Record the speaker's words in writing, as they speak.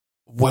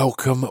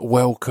Welcome.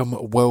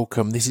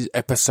 This is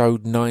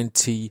episode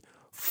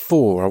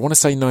 94. I want to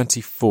say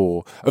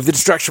 94 of the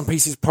Distraction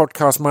Pieces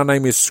podcast. My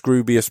name is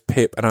Scroobius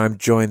Pip, and I'm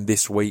joined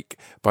this week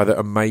by the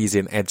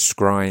amazing Ed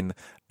Skrein.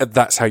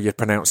 That's how you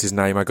pronounce his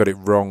name. I got it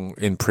wrong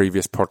in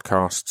previous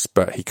podcasts,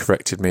 but he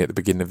corrected me at the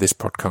beginning of this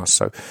podcast,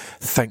 so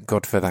thank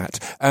God for that.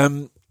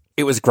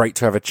 It was great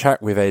to have a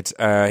chat with Ed.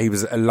 He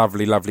was a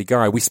lovely, lovely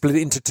guy. We split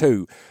it into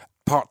two.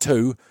 Part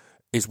two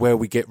is where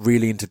we get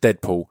really into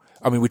Deadpool.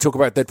 I mean, we talk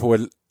about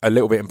Deadpool a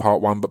little bit in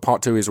part one, but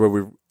part two is where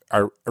we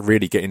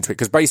really get into it.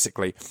 Because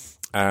basically,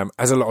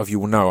 as a lot of you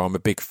will know,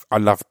 I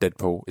love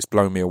Deadpool. It's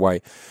blown me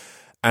away.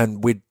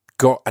 And we'd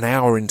got an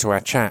hour into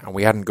our chat and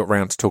we hadn't got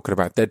round to talking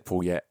about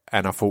Deadpool yet.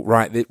 And I thought,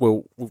 right,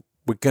 we're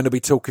going to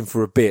be talking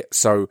for a bit,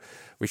 so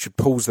we should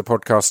pause the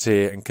podcast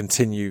here and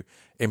continue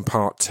in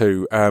part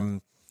two.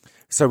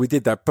 So we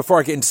did that. Before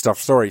I get into stuff,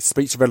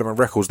 Speech Development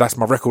Records, that's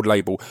my record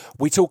label.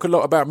 We talk a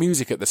lot about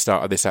music at the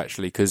start of this,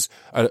 actually, because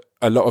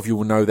a lot of you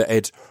will know that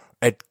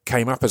Ed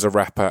came up as a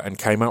rapper and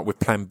came up with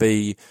Plan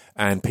B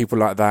and people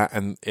like that.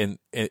 And in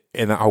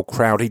that whole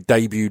crowd, he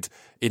debuted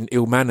in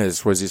Ill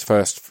Manners, was his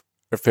first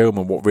film,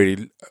 and what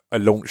really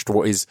launched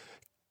what is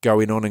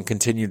going on and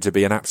continued to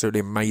be an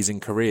absolutely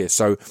amazing career.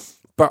 So,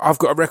 but I've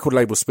got a record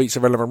label, Speech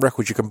Development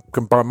Records. You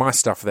can buy my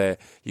stuff there.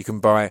 You can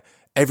buy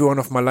everyone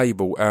off my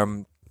label.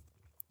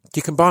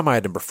 You can buy my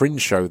Edinburgh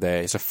Fringe show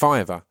there. It's a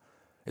 £5.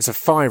 It's a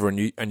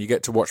 £5, and you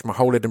get to watch my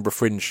whole Edinburgh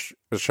Fringe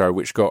show,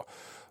 which got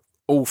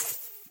all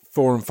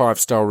 4 and 5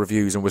 star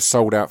reviews and was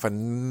sold out for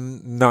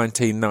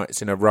 19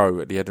 nights in a row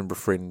at the Edinburgh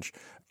Fringe.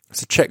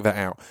 So check that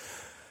out.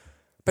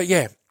 But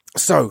yeah,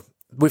 so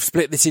we've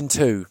split this in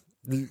two.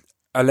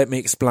 Let me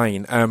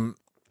explain.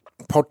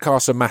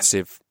 Podcasts are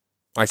massive.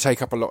 They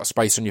take up a lot of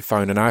space on your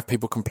phone, and I have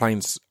people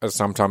complain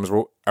sometimes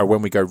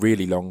when we go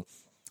really long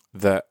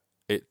that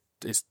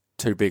it's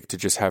too big to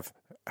just have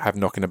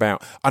knocking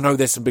about. I know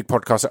there's some big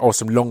podcasts or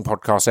some long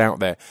podcasts out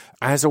there.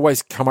 It has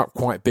always come up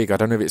quite big. I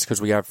don't know if it's because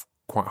we have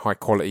quite high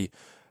quality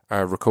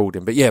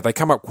recording, but yeah, they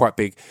come up quite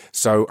big.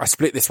 So I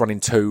split this one in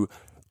two.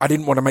 I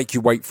didn't want to make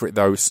you wait for it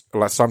though.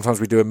 Like sometimes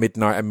we do a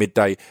midnight and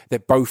midday. They're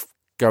both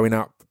going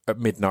up at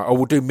midnight, or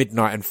we'll do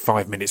midnight and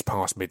 5 minutes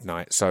past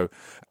midnight. So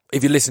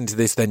if you listen to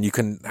this, then you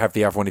can have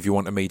the other one if you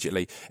want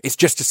immediately. It's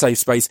just to save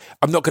space.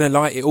 I'm not going to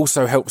lie, it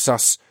also helps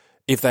us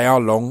if they are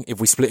long, if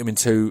we split them in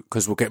two,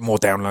 because we'll get more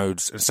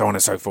downloads and so on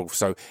and so forth.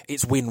 So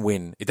it's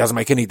win-win. It doesn't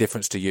make any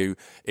difference to you.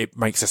 It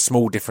makes a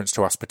small difference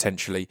to us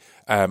potentially,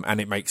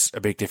 and it makes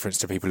a big difference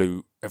to people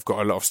who have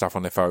got a lot of stuff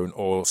on their phone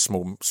or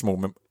small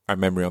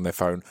memory on their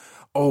phone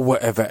or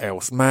whatever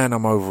else. Man,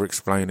 I'm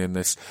over-explaining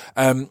this.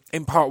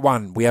 In part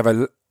one, we have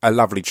a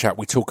lovely chat.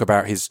 We talk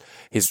about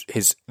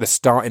the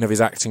starting of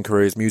his acting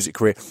career, his music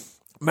career.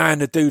 Man,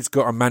 the dude's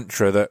got a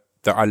mantra that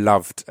I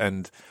loved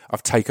and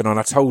I've taken on.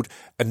 I told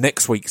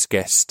next week's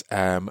guest,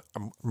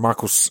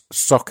 Michael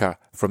Socker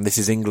from This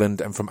Is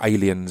England and from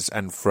Aliens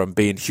and from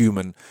Being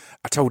Human,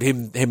 I told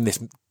him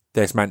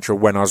this mantra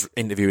when I was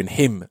interviewing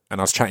him, and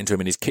I was chatting to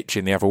him in his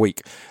kitchen the other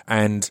week,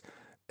 and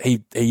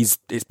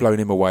it's blown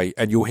him away.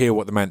 And you'll hear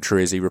what the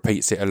mantra is. He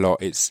repeats it a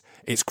lot. It's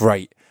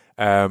great.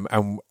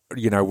 And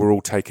you know, we're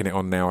all taking it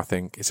on now. I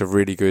think it's a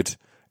really good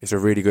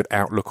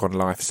outlook on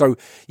life. So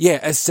yeah,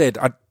 as said,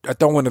 I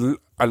don't want to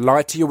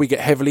lie to you. We get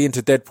heavily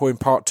into Deadpool in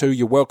part two.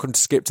 You're welcome to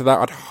skip to that.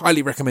 I'd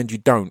highly recommend you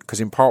don't, because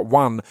in part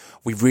one,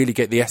 we really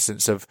get the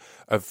essence of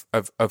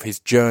his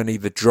journey,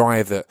 the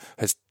drive that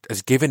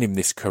has given him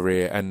this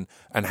career and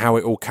how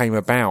it all came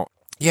about.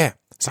 Yeah.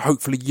 So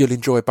hopefully you'll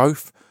enjoy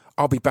both.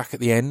 I'll be back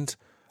at the end.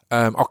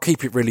 I'll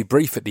keep it really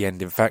brief at the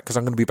end, in fact, because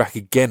I'm going to be back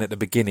again at the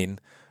beginning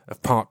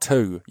of part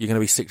two. You're going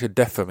to be sick to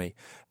death for me.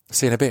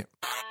 See you in a bit.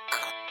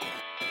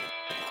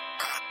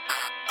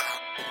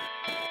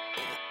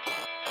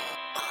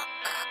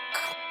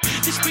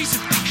 This piece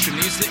of fiction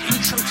is the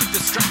intro to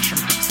Distraction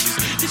Pieces.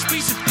 This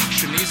piece of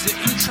fiction is the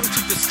intro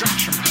to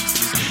Distraction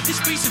Pieces. This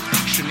piece of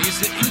fiction is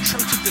the intro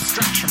to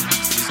Distraction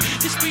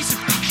Pieces. This piece of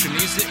fiction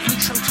is the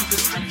intro to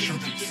Distraction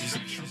Pieces.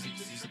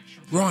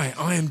 Right,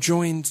 I am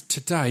joined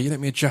today.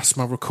 Let me adjust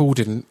my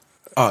recording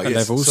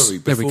levels. Sorry,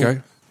 there we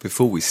go.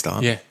 Before we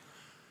start, Yeah.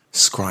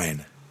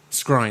 Skrein.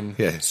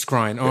 Yeah.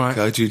 Skrein. All right.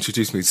 Could you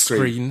introduce me to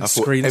Screen? I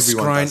thought Screen,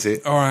 everyone Skrein. does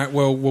it. All right.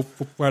 Well,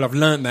 I've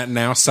learnt that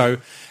now. So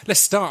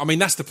let's start. I mean,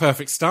 that's the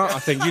perfect start. I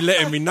think you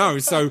letting me know.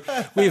 So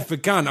we have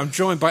begun. I'm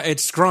joined by Ed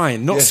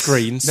Skrein, not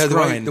Screen. No,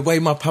 Skrein. the way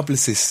my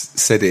publicist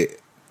said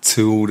it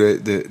to all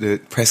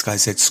the press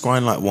guys, said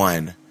Skrein like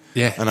wine.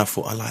 Yeah. And I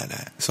thought, I like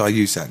that. So I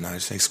use that now,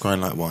 say Skrein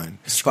like wine.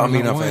 Skrein But I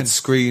mean, like I've wine. had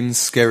Screen,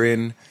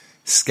 Skerin,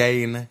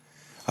 Skane.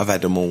 I've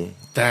had them all.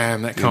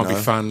 Damn, that can't be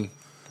know. fun.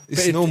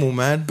 It's normal,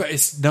 man. But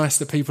it's nice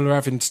that people are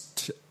having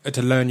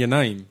to learn your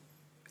name.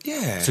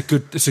 Yeah. It's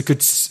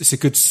a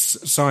good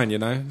sign, you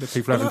know, that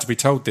people are having to be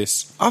told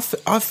this. I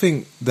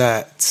think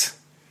that,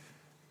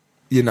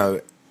 you know,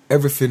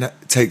 everything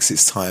takes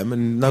its time,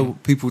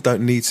 and people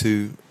don't need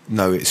to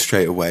know it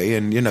straight away.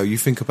 And, you know, you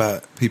think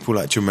about people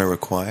like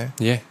Jamiroquai,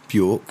 Yeah.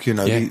 Bjork, you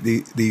know,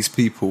 Yeah. these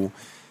people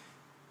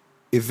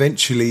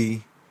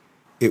eventually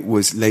it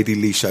was Lady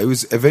Leisha. It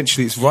was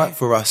eventually, it's right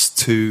for us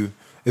to,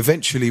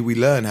 eventually we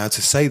learn how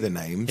to say the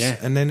names,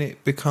 and then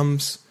it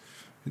becomes,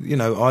 you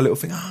know, our little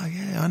thing. Oh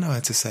yeah, I know how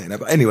to say it now.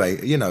 But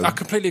anyway, you know, I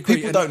completely agree.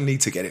 People don't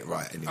need to get it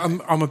right anyway.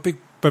 I'm a big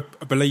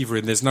believer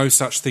in there's no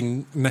such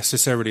thing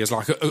necessarily as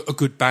like a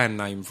good band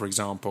name, for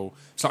example.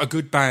 It's like a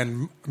good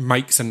band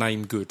makes a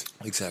name good.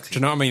 Exactly. Do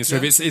you know what I mean? So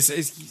if it's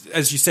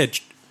as you said,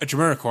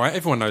 Jamiroquai,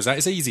 everyone knows that.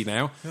 It's easy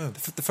now. Yeah.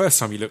 The first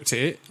time you looked at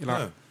it, you're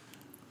like,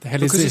 the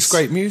hell is because this? it's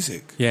great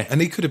music. Yeah.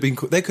 And they could have been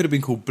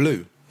called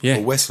Blue or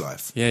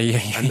Westlife. Yeah.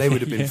 And they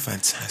would have been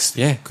fantastic.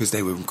 Yeah. Because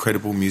they were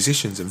incredible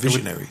musicians and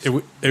visionaries. It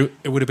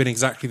would have been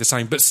exactly the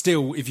same. But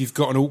still, if you've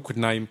got an awkward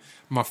name,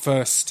 the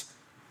first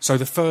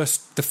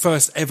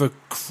ever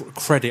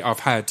credit I've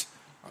had,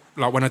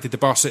 like when I did the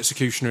Bastard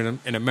Executioner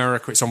in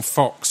America, it's on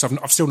Fox.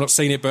 I've still not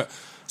seen it, but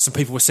some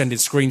people were sending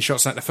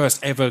screenshots. Like the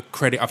first ever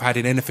credit I've had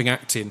in anything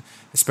acting,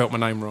 they spelt my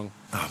name wrong.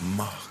 Oh,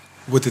 Mark.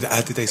 How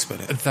did they spell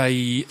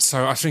it?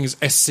 So I think it's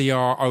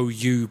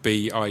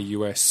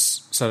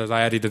Scroubius. So they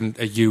added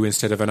a U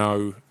instead of an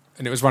O,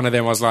 and it was one of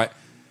them. I was like,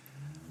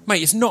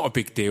 mate, it's not a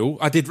big deal.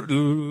 I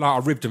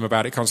ribbed them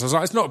about it. I was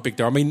like, it's not a big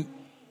deal. I mean,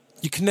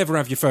 you can never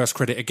have your first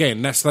credit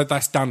again.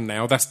 That's done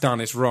now. That's done.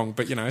 It's wrong.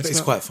 But you know,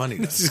 it's quite funny.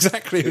 Though. It's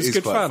exactly. It was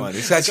good quite fun. Funny.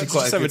 It's actually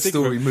quite a good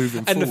story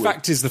moving forward. And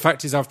the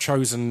fact is, I've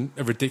chosen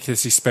a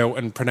ridiculously spelt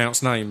and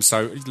pronounced name.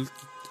 So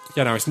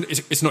you know,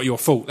 it's not your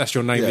fault. That's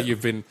your name that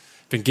you've been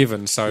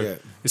given. So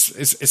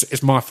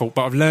it's my fault.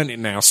 But I've learned it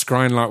now.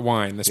 Scrying like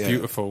wine. That's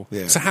beautiful.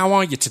 Yeah. So how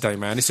are you today,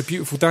 man? It's a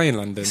beautiful day in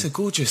London. It's a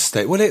gorgeous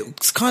day. Well,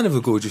 it's kind of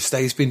a gorgeous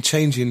day. It's been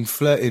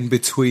flirting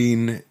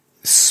between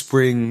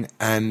spring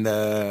and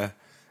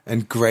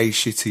grey,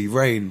 shitty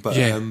rain. But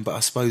I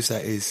suppose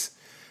that is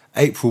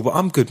April. But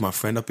I'm good, my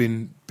friend. I've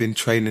been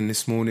training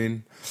this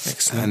morning.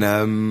 Excellent.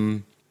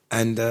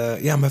 And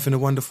I'm having a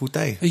wonderful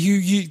day. Are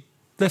you?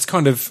 Let's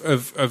kind of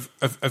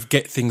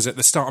get things at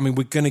the start. I mean,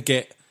 we're going to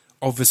get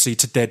obviously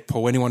to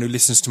Deadpool. Anyone who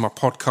listens to my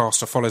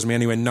podcast or follows me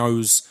anywhere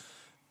knows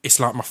it's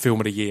like my film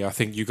of the year. I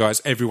think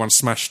everyone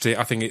smashed it.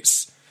 I think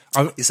it's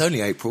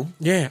only April.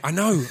 Yeah, I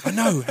know.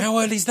 How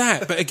early is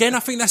that? But again, I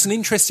think that's an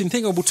interesting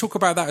thing, and we'll talk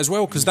about that as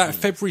well, because that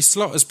February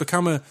slot has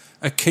become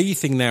a key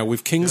thing now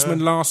with Kingsman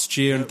last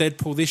year and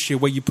Deadpool this year,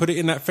 where you put it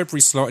in that February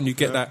slot and you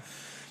get that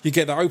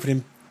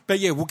opening. But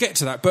yeah, we'll get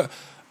to that. But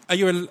are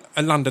you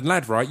a London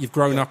lad, right? You've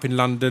grown up in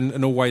London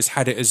and always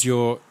had it as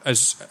your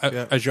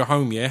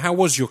home, yeah? How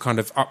was your kind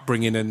of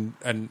upbringing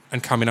and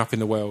coming up in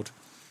the world?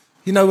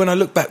 You know, when I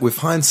look back with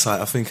hindsight,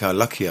 I think how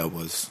lucky I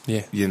was.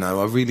 Yeah. You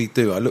know, I really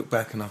do. I look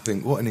back and I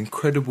think, what an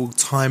incredible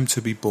time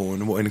to be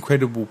born, what an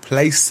incredible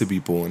place to be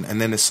born. And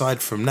then aside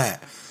from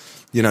that,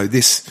 you know,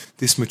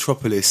 this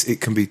metropolis,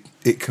 it can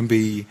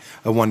be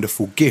a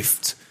wonderful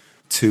gift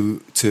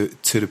to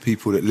the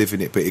people that live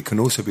in it, but it can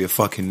also be a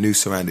fucking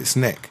noose around its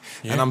neck.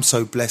 Yeah. And I'm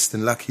so blessed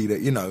and lucky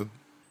that, you know,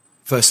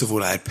 first of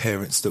all, I had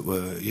parents that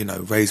were, you know,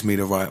 raised me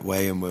the right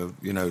way and were,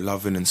 you know,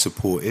 loving and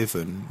supportive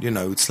and, you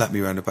know, would slap me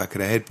around the back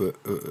of the head but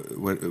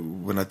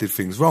when I did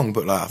things wrong,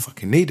 but like I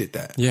fucking needed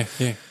that. Yeah.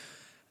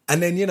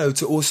 And then, you know,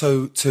 to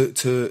also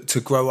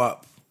to grow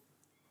up,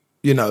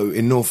 you know,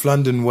 in North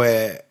London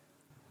where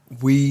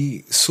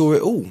we saw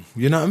it all.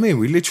 You know what I mean?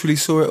 We literally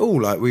saw it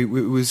all. Like it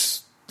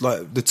was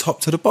like the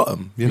top to the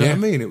bottom. You know what I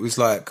mean? It was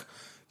like,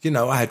 you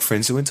know, I had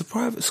friends who went to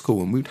private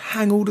school and we'd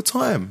hang all the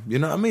time. You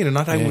know what I mean? And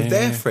I'd hang with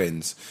their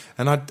friends.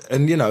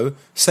 And you know,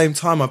 same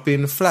time I'd be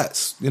in the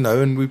flats, you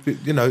know, and we'd be,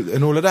 you know,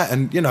 and all of that.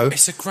 And, you know,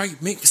 it's a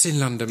great mix in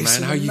London,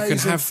 man, how you can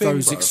have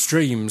those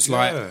extremes.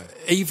 Like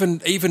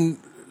even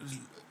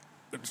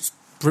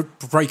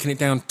breaking it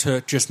down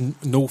to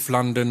just North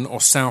London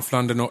or South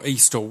London or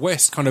East or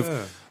West, kind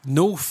of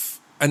North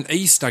and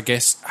East, I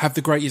guess, have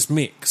the greatest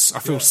mix. I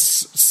feel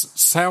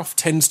South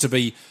tends to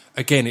be,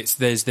 again,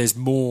 there's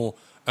more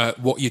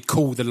what you'd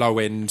call the low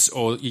ends,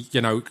 or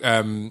you know,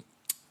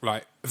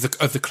 like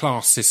of the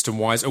class system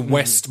wise, and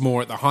West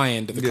more at the high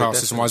end of the class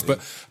system wise.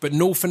 But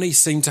North and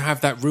East seem to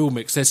have that real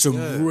mix. There's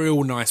some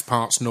real nice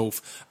parts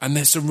North, and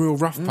there's some real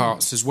rough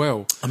parts as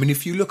well. I mean,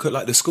 if you look at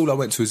like the school I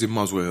went to was in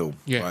Muswell Hill,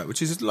 right,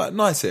 which is like a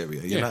nice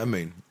area. You know what I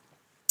mean?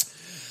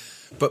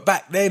 But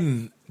back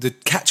then, the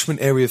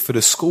catchment area for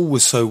the school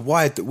was so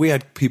wide that we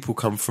had people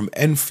come from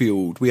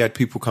Enfield, we had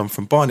people come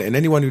from Barnet, and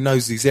anyone who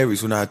knows these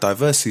areas will know how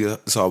diverse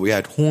these are. We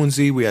had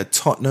Hornsey, we had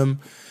Tottenham,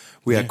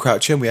 we had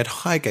Crouch End, we had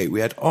Highgate, we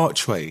had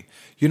Archway.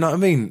 You know what I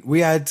mean? We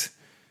had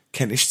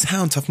Kentish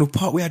Town, Tufnell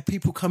Park. We had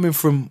people coming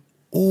from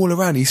all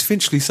around East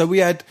Finchley. So we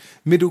had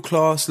middle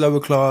class, lower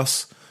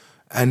class,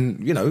 and,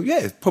 you know,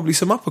 probably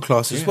some upper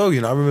class as well.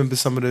 You know, I remember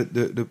some of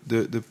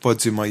the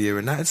buds in my year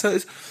and that. And so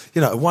it's,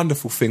 you know, a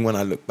wonderful thing when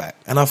I look back.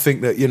 And I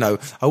think that, you know,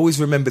 I always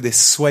remember this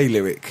Sway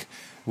lyric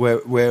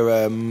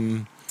where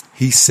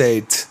he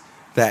said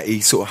that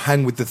he sort of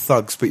hang with the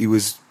thugs, but he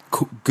was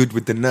good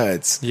with the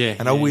nerds. Yeah.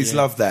 And I always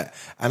loved that.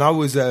 And I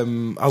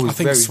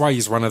think Sway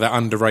is one of the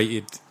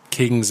underrated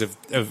kings of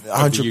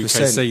the UK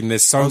scene.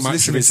 There's so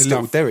much of his stuff.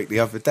 Little Derek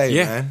the other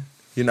day, man.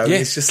 You know,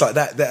 it's just like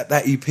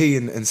that EP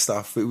and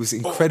stuff. It was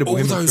incredible.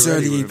 All those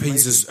early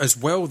EPs as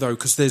well, though,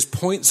 because there's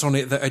points on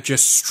it that are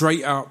just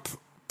straight up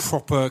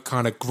proper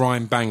kind of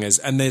grime bangers,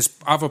 and there's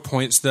other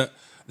points that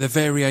the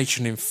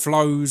variation in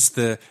flows,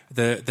 the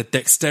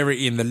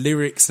dexterity in the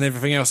lyrics and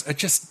everything else are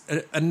just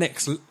a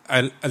next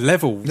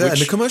level. Yeah, and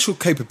the commercial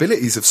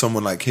capabilities of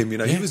someone like him,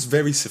 he was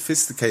very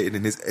sophisticated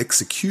in his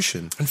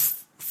execution. And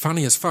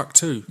funny as fuck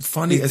too.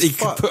 He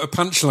could put a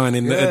punchline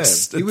in there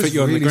and put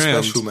you on really the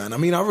ground. Special, man. I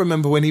mean, I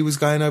remember when he was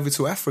going over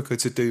to Africa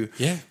to do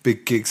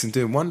big gigs and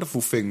doing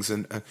wonderful things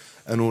and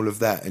all of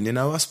that. And,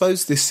 I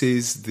suppose this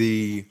is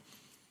the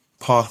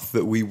path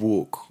that we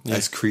walk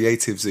as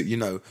creatives,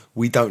 that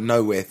we don't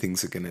know where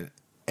things are going to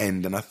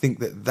end, and I think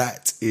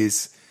that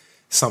is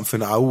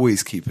something that I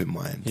always keep in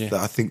mind, that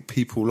I think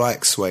people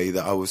like Sway,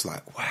 that I was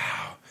like,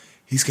 wow,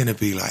 he's going to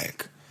be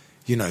like,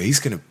 he's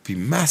going to be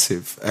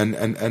massive, and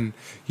and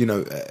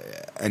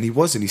he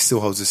wasn't. He still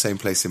holds the same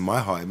place in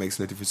my heart. It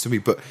makes no difference to me,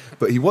 but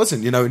he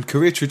wasn't. And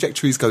career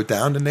trajectories go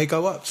down and they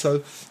go up,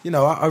 so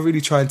I really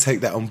try and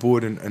take that on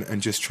board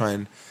and just try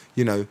and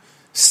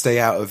stay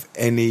out of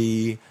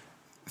any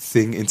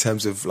thing in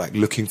terms of like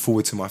looking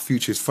forward to my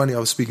future. It's funny, I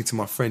was speaking to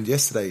my friend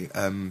yesterday,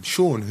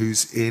 Sean,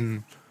 who's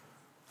in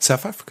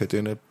South Africa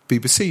doing a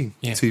BBC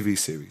TV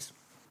series,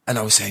 and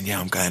I was saying,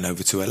 I'm going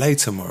over to LA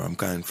tomorrow, I'm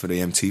going for the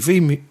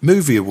MTV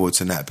Movie Awards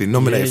and that, been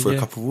nominated for a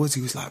couple of awards.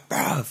 He was like,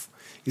 bruv,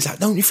 he's like,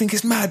 don't you think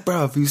it's mad,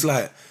 bruv? He was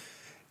like,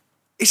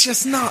 it's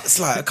just nuts.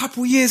 Like a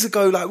couple of years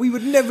ago, like we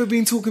would never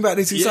been talking about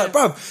this. He's like,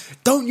 bruv,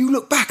 don't you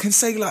look back and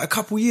say like a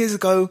couple of years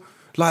ago,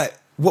 like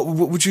what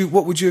would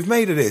you have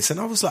made of this? And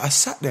I was like, I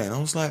sat there and I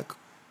was like,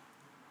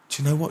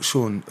 do you know what,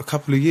 Sean? A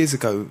couple of years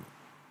ago,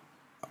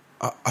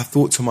 I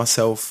thought to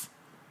myself,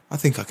 I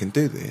think I can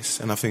do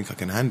this, and I think I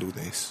can handle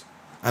this,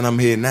 and I'm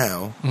here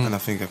now, and I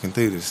think I can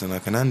do this, and I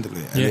can handle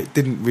it. And it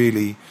didn't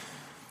really.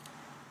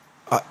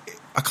 I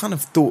kind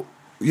of thought,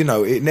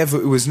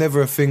 it was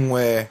never a thing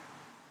where,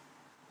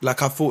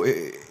 like, I thought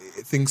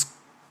things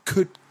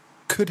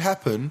could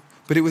happen.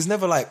 But it was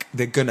never like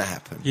they're gonna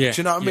happen. Yeah,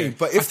 do you know what I mean?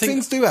 But if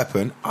things do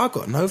happen, I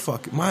got no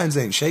fucking, my hands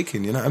ain't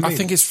shaking. You know what I mean? I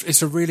think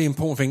it's a really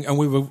important thing,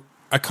 and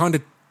I kind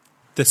of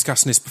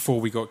discussing this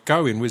before we got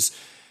going.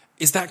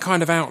 Is that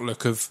kind of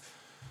outlook of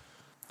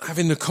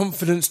having the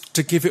confidence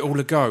to give it all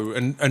a go,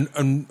 and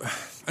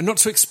not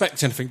to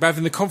expect anything, but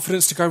having the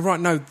confidence to go, right,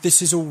 no,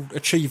 this is all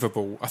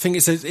achievable. I think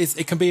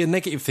it can be a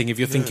negative thing if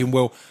you're thinking,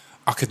 well,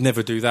 I could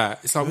never do that.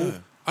 It's like,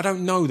 well, I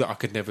don't know that I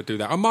could never do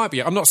that. I might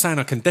be. I'm not saying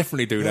I can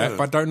definitely do that,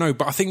 but I don't know.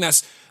 But I think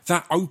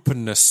that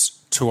openness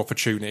to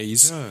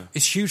opportunities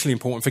is hugely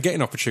important for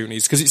getting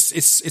opportunities, because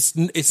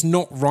it's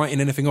not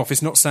writing anything off.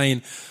 It's not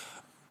saying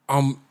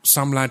I'm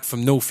some lad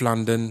from North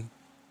London.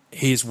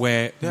 Here's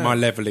where my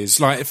level is.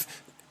 Like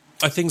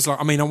things like,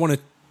 I mean, I want to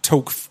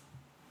talk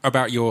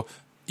about your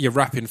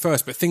rapping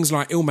first, but things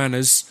like Ill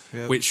Manners,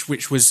 which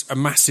was a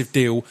massive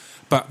deal,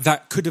 but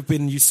that could have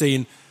been you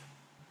seeing,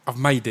 I've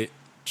made it.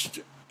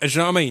 Do you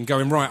know what I mean?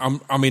 Going, right,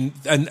 I'm in,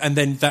 and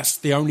then that's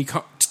the only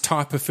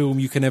type of film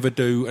you can ever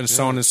do, and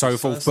so on and so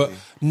forth. But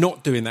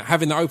not doing that,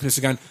 having the openness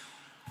of going,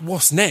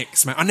 what's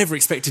next, man? I never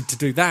expected to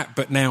do that,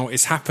 but now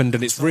it's happened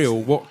and it's real.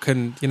 What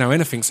can,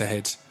 anything's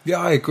ahead. Yeah,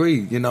 I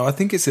agree. I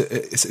think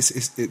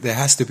there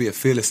has to be a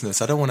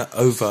fearlessness. I don't want to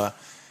over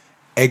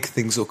egg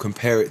things or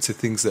compare it to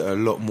things that are a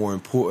lot more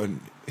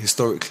important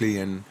historically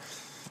and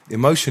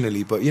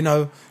emotionally. But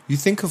you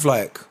think of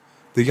like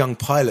the young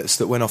pilots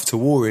that went off to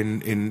war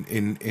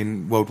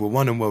in World War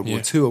I and World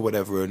War II or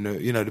whatever, and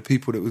the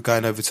people that were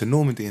going over to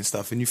Normandy and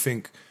stuff, and you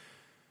think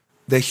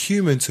they're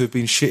human to have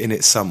been shitting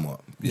it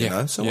somewhat, you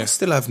know? So I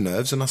still have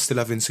nerves and I still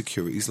have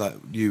insecurities like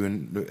you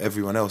and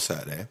everyone else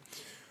out there.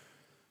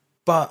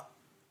 But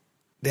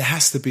there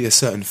has to be a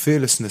certain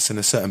fearlessness and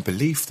a certain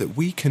belief that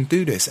we can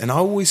do this. And I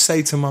always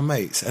say to my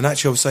mates, and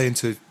actually I was saying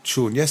to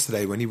Sean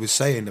yesterday when he was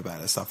saying about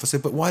that stuff, I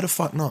said, but why the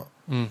fuck not?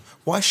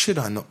 Why should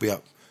I not be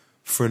up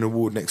for an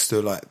award next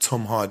to like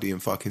Tom Hardy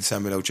and fucking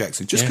Samuel L.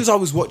 Jackson? Just because I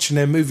was watching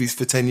their movies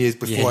for 10 years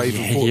before I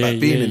even thought about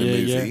being in a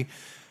movie.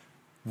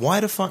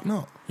 Why the fuck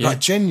not? Like,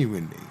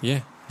 genuinely.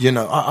 Yeah.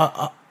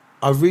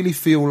 I really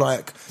feel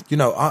like,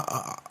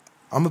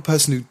 I'm a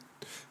person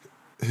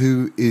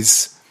who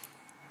is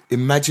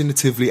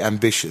imaginatively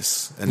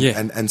ambitious.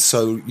 And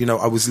so,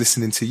 I was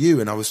listening to you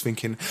and I was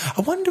thinking,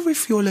 I wonder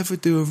if you'll ever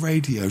do a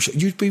radio show.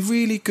 You'd be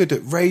really good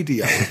at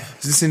radio.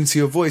 Listening to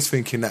your voice,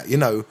 thinking that,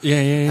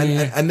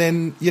 And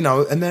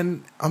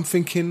then I'm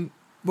thinking,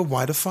 well,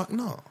 why the fuck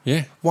not?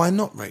 Yeah. Why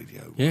not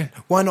radio? Yeah.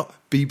 Why not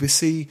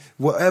BBC,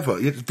 whatever?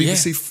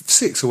 BBC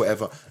 6 or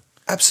whatever.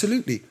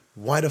 Absolutely.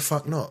 Why the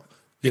fuck not?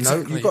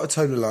 Exactly. You've got to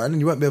toe the line,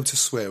 and you won't be able to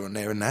swear on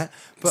there and that.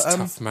 But it's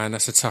tough, man.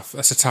 That's a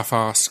tough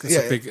ask.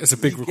 It's a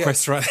big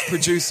request, right?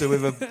 Producer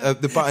with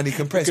the button he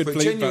can press. But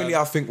genuinely,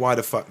 I think, why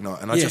the fuck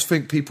not? And I just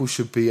think people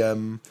should be,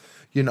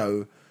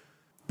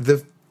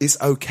 it's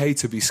okay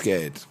to be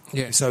scared.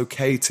 Yeah. It's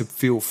okay to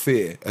feel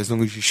fear as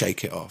long as you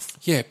shake it off.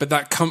 Yeah, but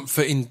that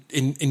comfort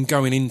in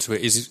going into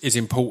it is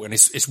important.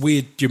 It's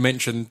weird you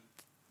mentioned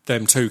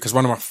them too, because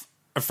one of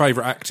my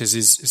favourite actors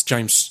is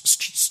James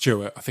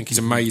Stewart. I think he's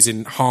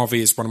amazing.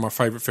 Harvey is one of my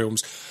favourite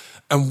films.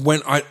 And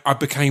when I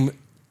became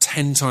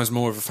 10 times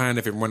more of a fan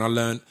of him when I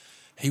learned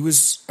he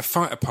was a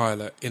fighter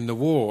pilot in the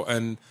war,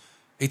 and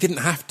he didn't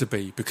have to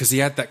be because he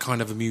had that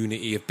kind of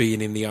immunity of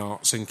being in the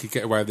arts and could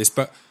get away with this.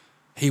 But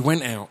he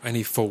went out and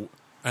he fought,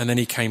 and then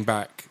he came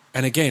back.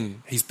 And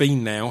again, he's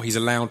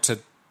allowed to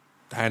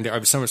hand it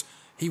over so much.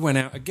 He went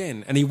out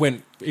again, and he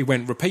went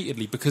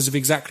repeatedly because of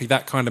exactly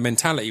that kind of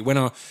mentality. When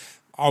I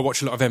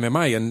watch a lot of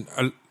MMA,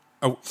 and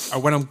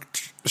when I'm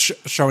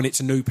showing it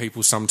to new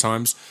people,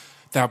 sometimes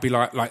they'll be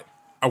like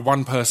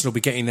one person will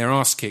be getting their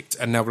ass kicked,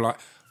 and they'll be like,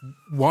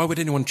 "Why would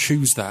anyone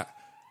choose that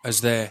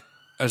as their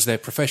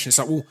profession?" It's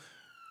like, well,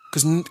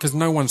 because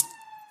no one's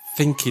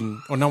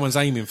thinking or no one's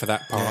aiming for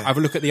that part. Have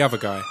a look at the other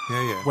guy.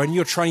 When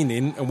you're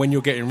training and when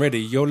you're getting ready,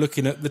 you're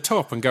looking at the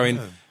top and going,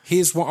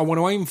 here's what I want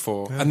to aim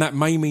for. And that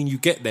may mean you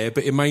get there,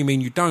 but it may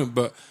mean you don't.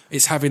 But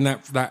it's having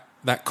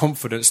that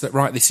confidence that,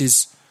 right, this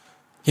is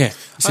an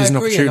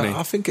opportunity.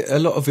 I think a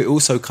lot of it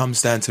also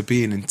comes down to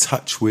being in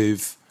touch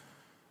with,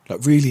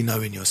 like, really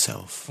knowing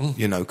yourself,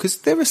 you know,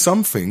 because there are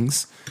some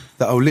things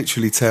that I'll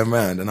literally turn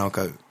around and I'll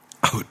go,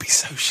 I would be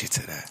so shit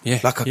at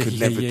that. I could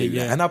never do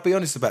that. And I'll be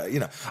honest about it,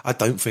 you know, I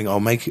don't think I'll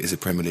make it as a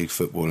Premier League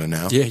footballer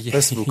now.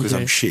 First of all, because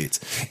I'm shit.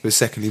 But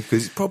secondly,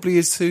 because it probably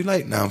is too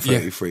late now. I'm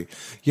 33,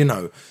 you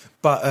know.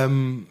 But, I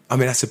mean,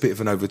 that's a bit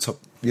of an over-top,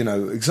 you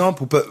know,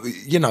 example. But,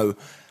 you know,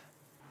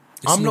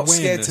 I'm not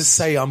scared to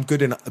say I'm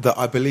good enough, that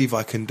I believe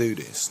I can do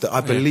this. That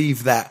I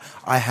believe that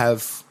I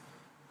have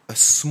a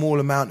small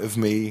amount of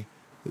me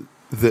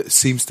that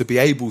seems to be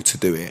able to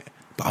do it.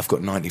 But I've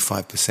got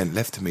 95%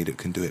 left of me that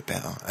can do it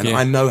better. And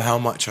I know how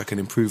much I can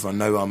improve. I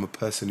know I'm a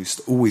person who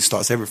always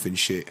starts everything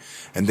shit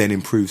and then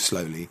improves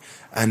slowly.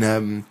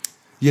 And,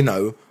 you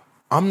know,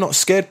 I'm not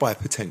scared by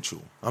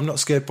potential. I'm not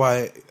scared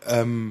by...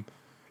 in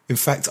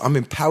fact, I'm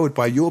empowered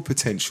by your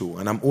potential,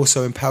 and I'm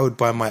also empowered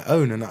by my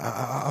own. And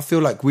I feel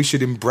like we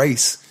should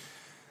embrace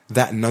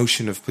that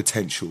notion of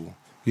potential,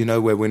 you know,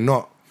 where we're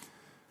not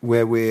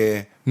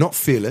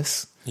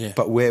fearless,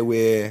 but where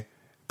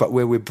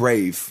we're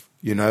brave,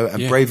 you know,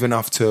 and brave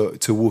enough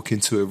to walk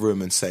into a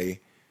room and say,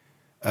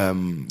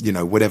 you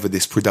know, whatever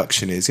this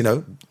production is, you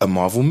know, a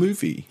Marvel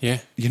movie,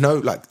 you know,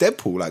 like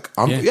Deadpool, like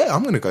I'm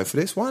going to go for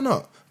this. Why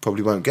not?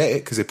 Probably won't get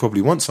it because they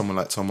probably want someone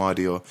like Tom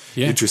Hardy or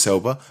Idris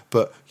Elba.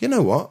 But you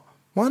know what?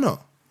 Why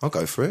not? I'll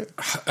go for it.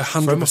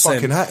 100%. Throw my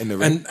fucking hat in the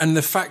ring. And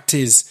the fact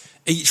is,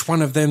 each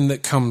one of them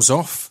that comes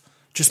off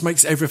just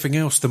makes everything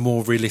else the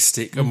more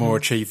realistic and more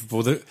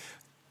achievable.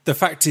 The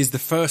fact is, the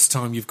first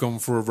time you've gone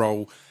for a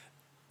role,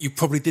 you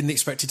probably didn't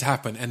expect it to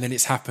happen, and then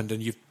it's happened,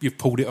 and you've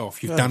pulled it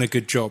off. You've done a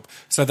good job.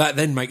 So that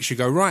then makes you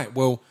go, right,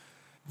 well,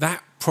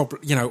 that probably,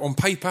 you know, on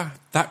paper,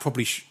 that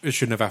probably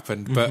shouldn't have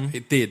happened, but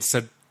it did.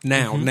 So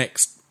now,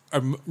 next,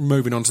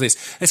 moving on to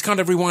this, let's kind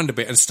of rewind a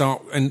bit and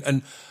start.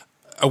 And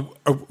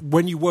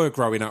when you were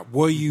growing up,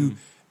 were you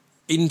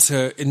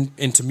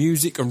into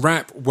music and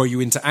rap? Were you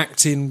into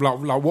acting?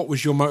 Like, what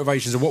was your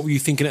motivations, and what were you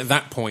thinking at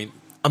that point?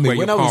 I mean,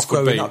 when I was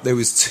growing up, there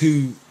was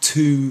two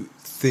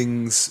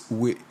things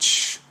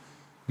which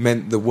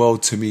meant the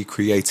world to me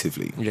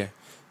creatively. Yeah.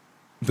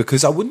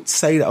 Because I wouldn't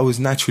say that I was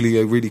naturally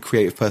a really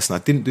creative person. I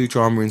didn't do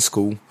drama in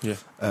school. Yeah.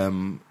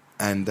 And,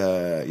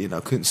 you know,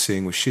 I couldn't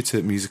sing, was shit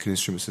at musical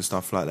instruments and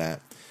stuff like that.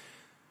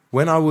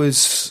 When I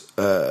was,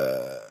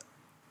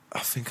 I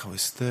think I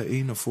was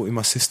 13 or 14,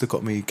 my sister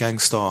got me Gang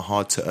Starr,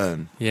 Hard to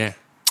Earn. Yeah.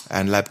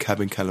 And Lab Cab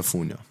in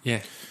California.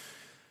 Yeah.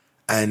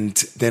 And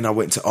then I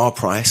went to R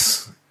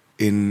Price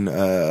in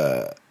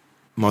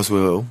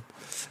Muswell,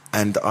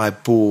 and I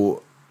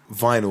bought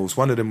vinyls.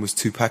 One of them was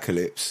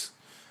Tupacalypse.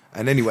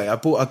 And anyway,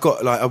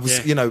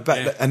 you know,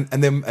 back and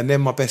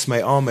then my best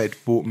mate Ahmed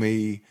bought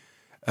me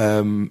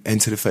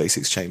Enter the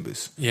 36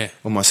 Chambers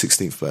on my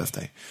 16th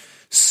birthday.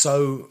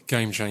 So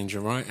game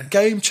changer, right?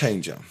 Game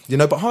changer, you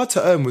know. But Hard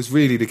to Earn was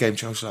really the game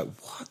changer. I was like,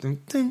 what?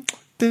 Dun, dun,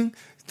 dun,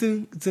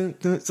 dun, dun,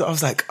 dun. So I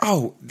was like,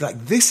 oh,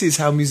 like this is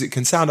how music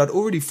can sound. I'd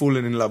already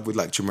fallen in love with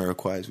like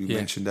Jamiroquai, as we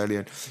mentioned earlier,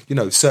 and, you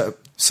know,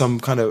 some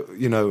kind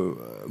of, you know,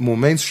 more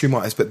mainstream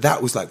artists. But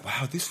that was like,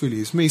 wow, this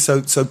really is me.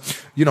 So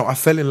you know, I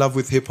fell in love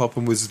with hip hop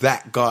and was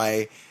that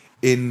guy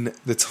in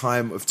the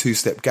time of Two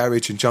Step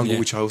Garage and Jungle,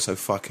 which I also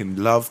fucking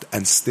loved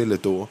and still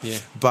adore. Yeah.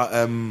 But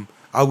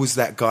I was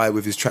that guy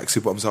with his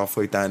tracksuit bottoms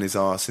halfway down his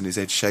arse and his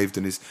head shaved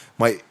and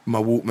my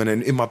Walkman,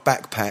 and in my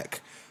backpack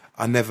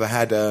I never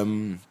had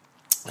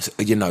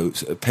you know,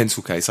 a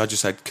pencil case. I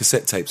just had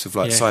cassette tapes of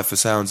like Cypher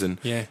Sounds and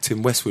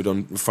Tim Westwood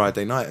on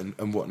Friday night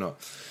and whatnot.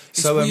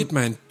 It's weird,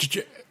 man.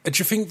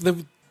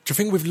 Do you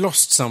think we've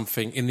lost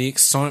something in the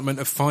excitement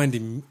of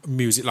finding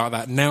music like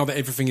that now that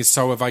everything is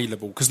so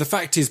available? Because the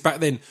fact is, back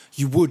then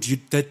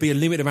there'd be a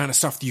limited amount of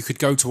stuff that you could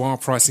go to our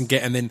price and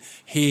get, and then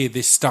hear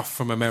this stuff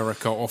from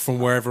America or from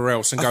wherever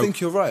else, and go, I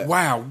think you're right.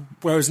 Wow.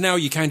 Whereas now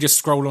you can just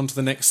scroll onto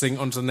the next thing.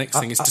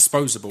 It's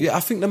disposable. Yeah, I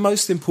think the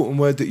most important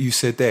word that you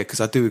said there, because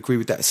I do agree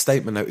with that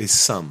statement, though, is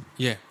some.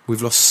 Yeah,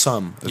 we've lost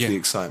some of the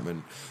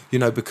excitement. You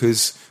know,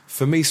 because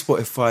for me,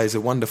 Spotify is a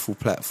wonderful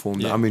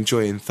platform that I'm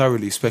enjoying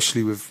thoroughly,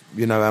 especially with,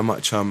 you know, how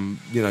much I'm,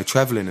 you know,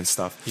 travelling and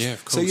stuff. Yeah,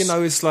 of course. So, you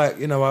know, it's like,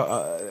 you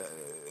know,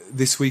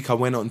 this week I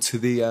went on to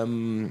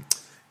the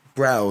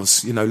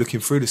browse, looking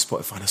through the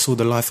Spotify, and I saw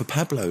The Life of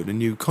Pablo, the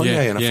new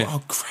Kanye, and I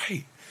thought, oh,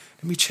 great,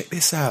 let me check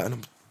this out.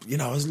 And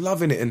I was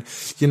loving it. And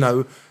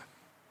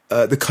the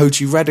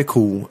Koji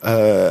Radical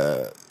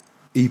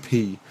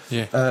EP,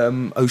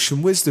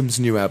 Ocean Wisdom's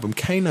new album,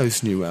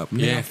 Kano's new album,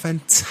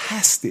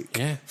 fantastic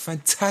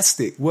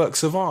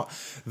works of art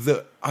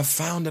that I've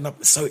found and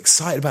I'm so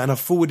excited about, and I've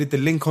forwarded the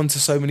link on to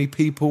so many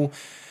people,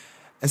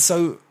 and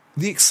so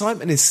the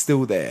excitement is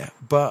still there,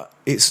 but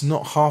it's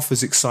not half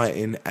as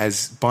exciting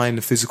as buying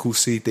the physical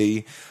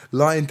CD,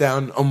 lying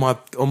down on my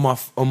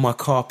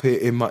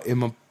carpet in my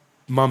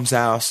mum's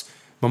house,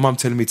 my mum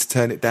telling me to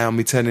turn it down,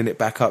 me turning it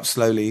back up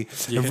slowly,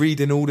 and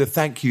reading all the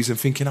thank yous and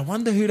thinking, I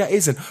wonder who that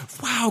is. And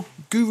wow,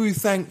 Guru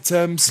thanked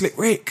Slick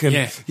Rick,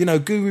 and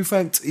Guru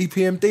thanked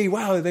EPMD.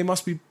 Wow, they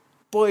must be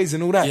boys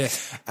and all that. Yeah.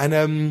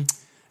 And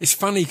it's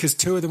funny because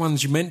two of the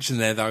ones you mentioned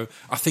there, though,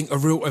 I think are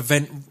real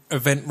event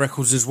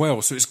records as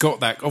well. So it's got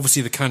that.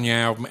 Obviously, the Kanye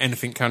album,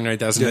 anything Kanye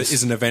does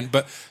is an event.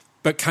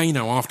 But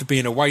Kano, after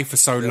being away for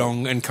so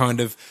long and kind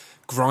of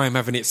grime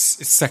having its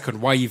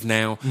second wave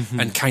now,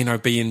 and Kano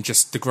being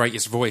just the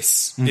greatest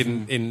voice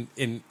in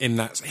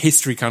that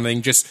history kind of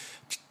thing, just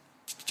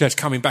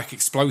coming back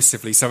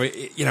explosively. So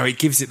it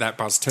gives it that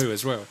buzz too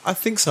as well. I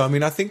think so. I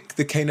mean, I think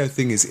the Kano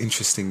thing is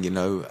interesting, in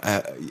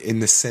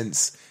the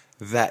sense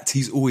that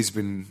he's always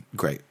been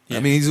great. Yeah. I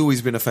mean, he's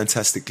always been a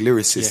fantastic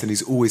lyricist, and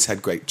he's always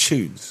had great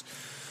tunes,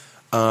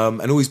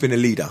 and always been a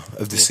leader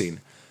of the scene.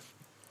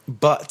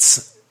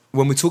 But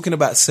when we're talking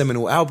about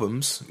seminal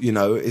albums,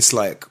 it's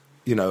like,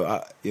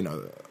 I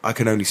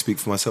can only speak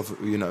for myself,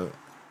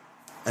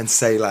 and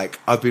say, like,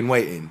 I've been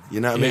waiting, you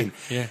know what I mean?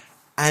 Yeah.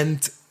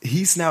 And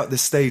he's now at the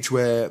stage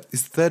where,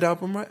 is the third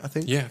album, right? I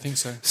think. Yeah, I think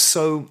so.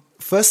 So,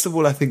 first of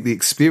all, I think the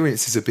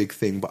experience is a big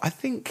thing, but I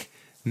think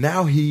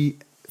now he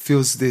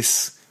feels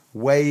this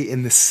way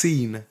in the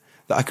scene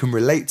that I can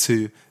relate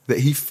to, that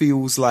he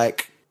feels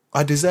like,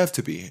 I deserve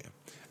to be here.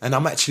 And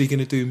I'm actually going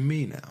to do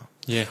me now.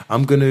 Yeah.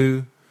 I'm going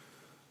to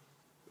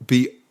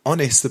be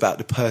honest about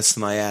the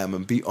person I am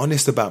and be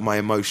honest about my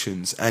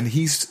emotions. And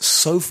he's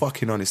so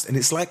fucking honest. And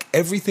it's like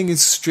everything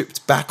is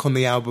stripped back on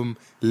the album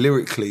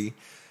lyrically,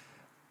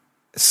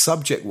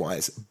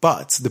 subject-wise,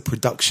 but the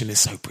production is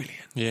so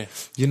brilliant. Yeah.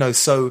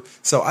 So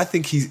I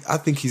think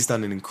he's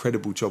done an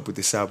incredible job with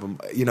this album.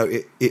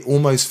 It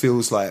almost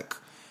feels like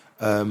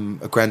a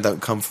grand don't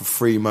come for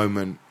free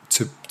moment,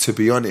 to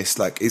be honest.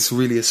 Like, it's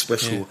really a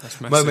special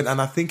moment,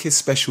 and I think it's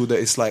special that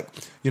it's like,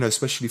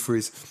 especially for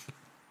his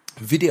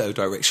video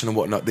direction and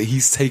whatnot, that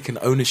he's taken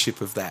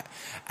ownership of that,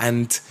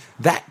 and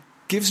that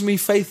gives me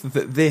faith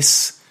that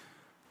this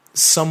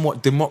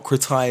somewhat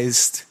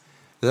democratized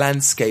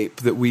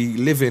landscape that we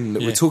live in,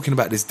 that we're talking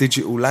about, this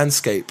digital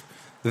landscape,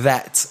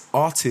 that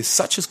artists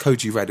such as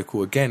Koji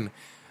Radical again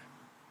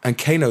and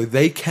Kano,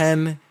 they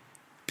can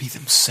be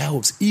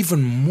themselves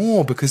even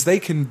more, because they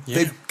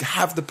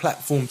have the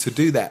platform to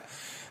do that.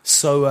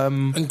 So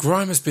and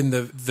grime has been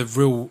the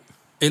real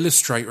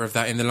illustrator of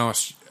that in the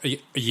last a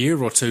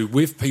year or two,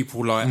 with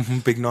people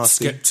like Big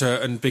Nasty,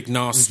 Skepta and Big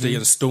Nasty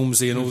and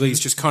Stormzy and all these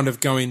just kind of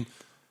going,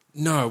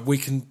 no,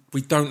 we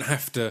don't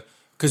have to,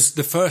 because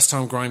the first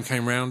time grime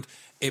came round,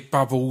 it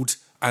bubbled,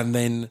 and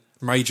then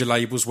major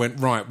labels went,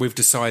 right, we've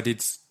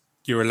decided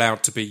you're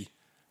allowed to be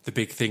the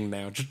big thing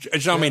now. Do you know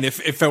what I mean? It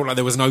felt like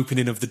there was an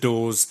opening of the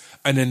doors,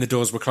 and then the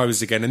doors were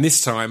closed again. And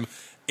this time,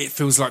 it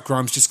feels like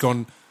grime's just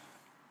gone,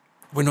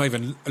 we're not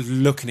even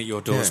looking at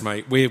your doors,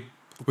 mate. We're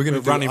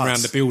running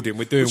around the building.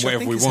 We're doing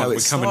whatever we want. We're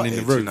coming in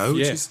the room.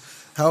 Which is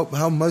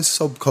how most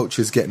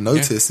subcultures get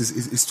noticed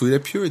is through their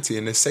purity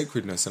and their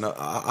sacredness. And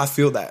I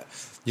feel that.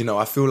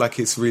 I feel like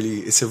it's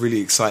a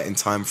really exciting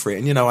time for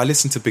it. And, I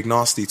listen to Big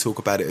Nasty talk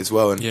about it as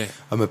well. And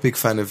I'm a big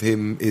fan of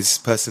him, his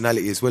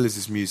personality as well as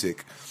his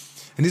music.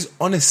 And his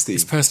honesty.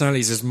 His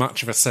personality is as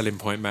much of a selling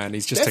point, man.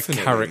 He's just a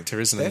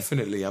character, isn't he?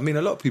 Definitely. I mean,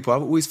 a lot of people,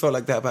 I've always felt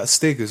like that about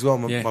Stig as well.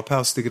 My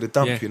pal Stig at the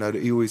Dump, that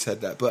he always had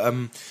that.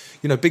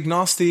 But, Big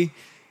Nasty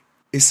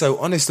is so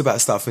honest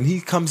about stuff. And he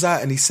comes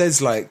out and he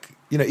says, like,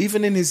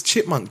 even in his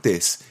Chipmunk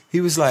diss,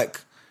 he was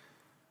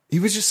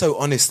just so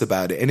honest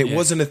about it. And it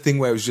wasn't a thing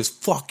where it was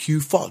just, fuck you,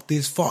 fuck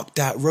this, fuck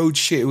that, road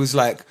shit. It was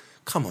like,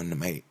 come on,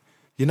 mate.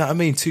 You know what I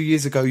mean? 2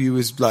 years ago, you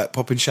was like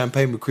popping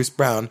champagne with Chris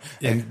Brown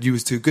and you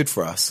was too good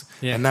for us.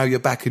 Yeah. And now you're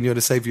back and you're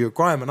the savior of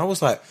grime. And I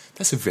was like,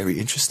 that's a very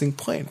interesting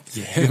point.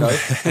 Yeah.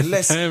 And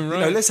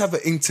let's have an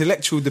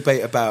intellectual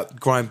debate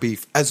about grime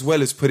beef, as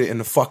well as put it in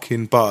the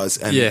fucking bars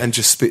and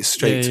just spit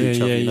straight to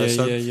each other.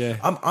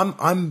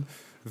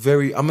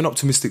 I'm an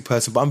optimistic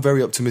person, but I'm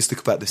very optimistic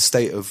about the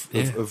state of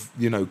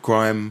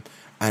grime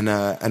and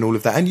all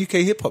of that, and UK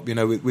hip hop.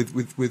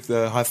 With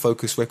High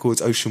Focus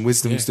Records, Ocean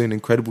Wisdom's doing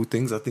incredible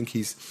things. I think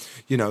he's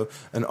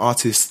an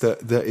artist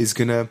that is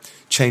gonna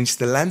change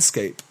the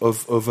landscape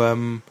of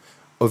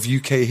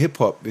UK hip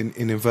hop in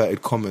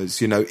inverted commas.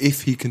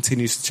 If he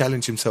continues to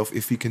challenge himself,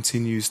 if he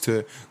continues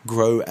to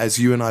grow, as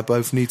you and I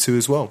both need to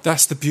as well.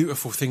 That's the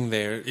beautiful thing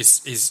there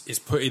is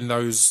putting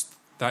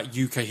that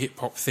UK hip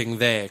hop thing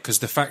there, because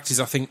the fact is,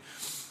 I think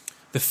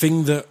the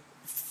thing that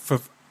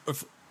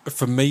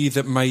for me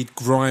that made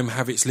grime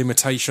have its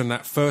limitation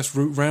that first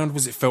route round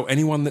was it felt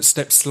anyone that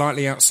stepped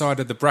slightly outside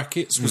of the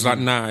brackets was like,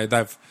 no,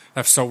 they've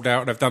sold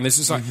out, they've done this.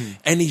 It's like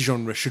any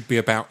genre should be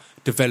about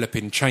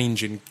developing,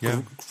 changing,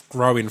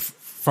 growing,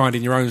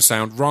 finding your own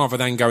sound, rather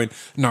than going,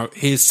 no,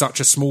 here's such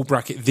a small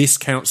bracket, this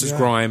counts as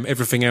grime,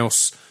 everything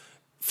else,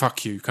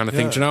 fuck you, kind of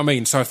thing. Do you know what I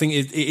mean? So I think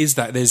it is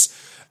that there's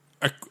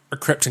a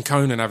Krypton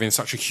Conan having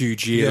such a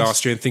huge year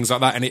last year and things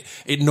like that, and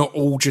it not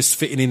all just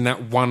fitting in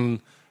that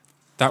one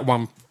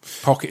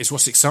pocket is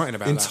what's exciting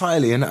about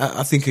entirely. that. And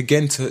I think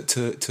again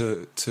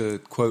to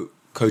quote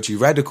Koji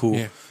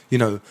Radical, you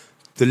know,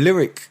 the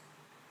lyric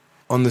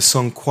on the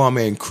song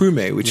Kwame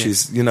Nkrumah, which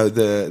is, you know,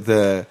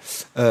 the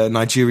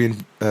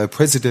Nigerian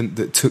president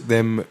that took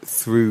them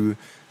through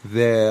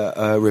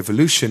their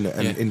revolution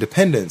and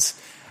independence,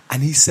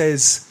 and he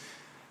says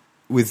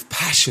with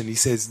passion, he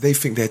says, they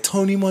think they're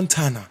Tony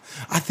Montana,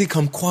 I think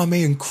I'm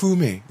Kwame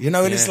Nkrumah, you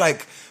know. And it's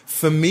like,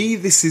 for me,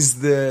 this is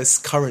the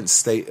current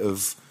state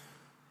of,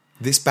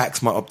 this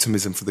backs my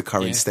optimism for the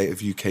current state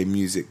of UK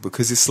music,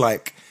 because it's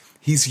like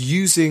he's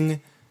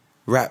using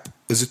rap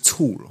as a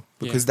tool,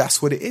 because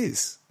that's what it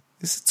is.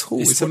 It's a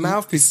tool. It's a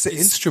mouthpiece. It's an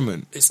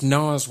instrument. It's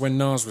Nas, when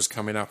Nas was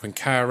coming up, and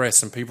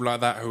KRS and people like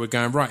that who were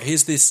going, right,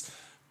 here's this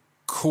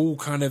cool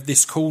kind of,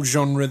 this cool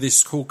genre,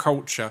 this cool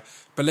culture,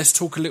 but let's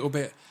talk a little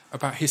bit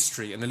about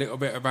history and a little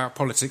bit about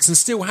politics and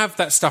still have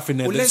that stuff in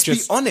there. Well, let's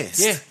be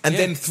honest. And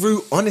then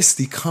through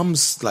honesty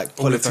comes like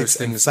politics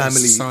and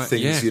family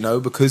things, you know,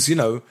 because, you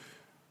know,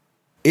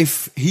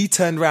 if he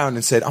turned around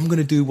and said, I'm going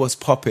to do what's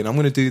popping, I'm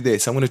going to do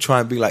this, I'm going to try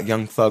and be like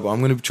Young Thug, or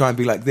I'm going to try and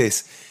be like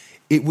this,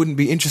 it wouldn't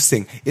be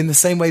interesting. In the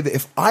same way that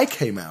if I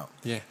came out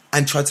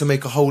and tried to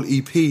make a whole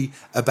EP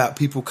about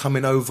people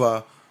coming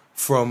over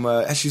from,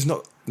 actually it's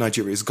not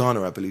Nigeria, it's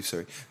Ghana, I believe,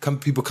 sorry.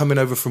 People coming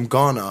over from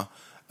Ghana,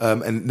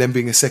 and then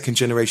being a second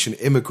generation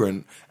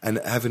immigrant and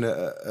having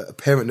a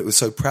parent that was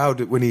so proud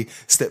that when he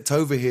stepped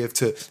over here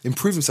to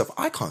improve himself,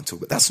 I can't talk,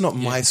 but that's not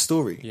my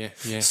story.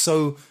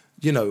 So,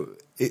 you know,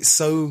 it's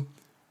so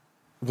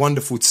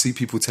wonderful to see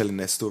people telling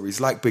their stories,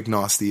 like Big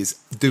Nasty is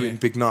doing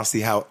Big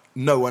Nasty how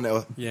no one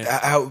else,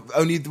 how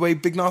only the way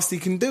Big Nasty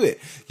can do it,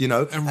 you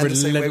know, and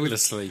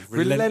relentlessly.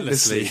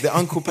 The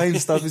Uncle Payne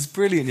stuff is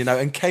brilliant, you know,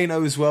 and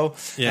Kano as well,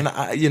 and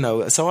you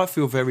know, so I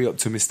feel very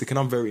optimistic, and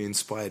I'm very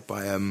inspired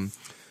by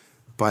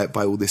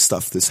all this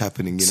stuff that's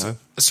happening, you know.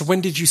 So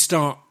when did you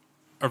start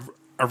a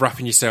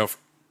rapping yourself?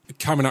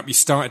 Coming up, you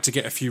started to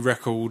get a few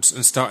records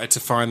and started to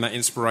find that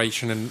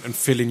inspiration and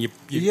filling your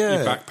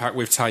backpack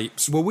with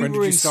tapes. Well, when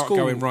did you start school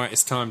going, right,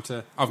 it's time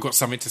to, I've got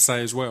something to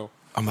say as well?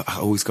 I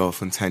always go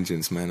off on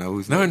tangents, man. I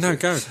always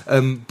go.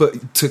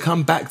 But to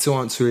come back to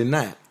answering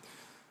that,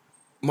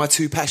 my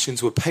two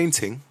passions were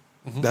painting.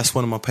 That's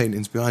one of my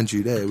paintings behind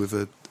you there, with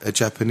a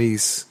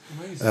Japanese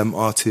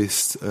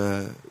artist,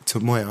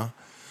 Tomoya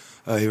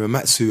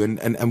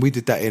Hiramatsu, and we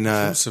did that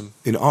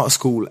in art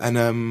school,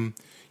 and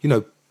you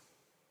know,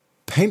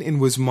 painting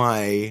was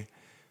my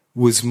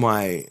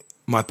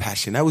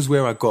passion. That was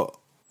where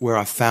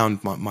I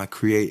found my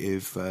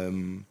creative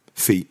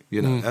feet,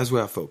 you know. That's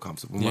where I felt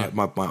comfortable.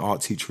 My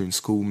art teacher in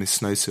school, Miss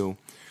Snowsill,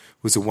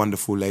 was a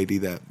wonderful lady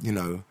that, you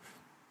know,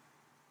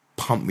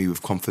 pumped me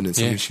with confidence.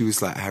 I mean, she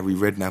was like Harry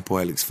Redknapp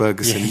or Alex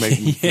Ferguson,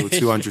 made me feel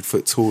 200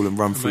 foot tall and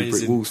run through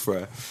brick walls for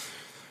her.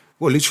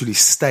 Well, literally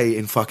stay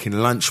in fucking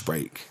lunch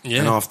break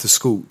and after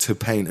school to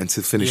paint and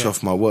to finish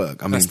off my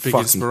work. I mean, big fucking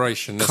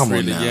inspiration. That's come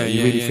really, on now.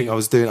 You really think I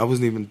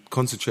wasn't even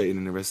concentrating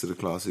in the rest of the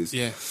classes.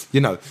 You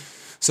know.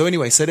 So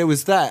anyway, so there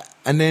was that.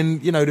 And then,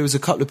 you know, there was a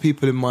couple of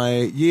people in my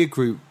year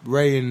group,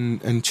 Ray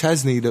and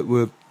Chasney, that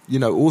were, you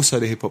know, also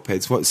the hip hop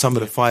heads. Some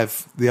of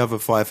the other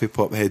five hip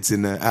hop heads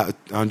in the out of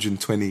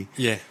 120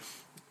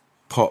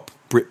 pop,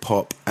 Brit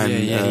pop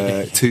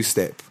and two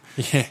step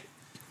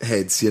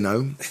heads, you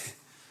know.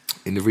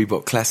 In the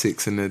Reebok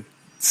Classics and the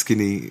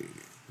skinny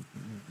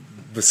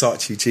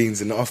Versace jeans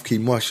and the off-key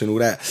mosh and all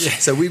that.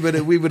 So we were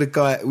the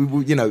guy,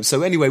 you know.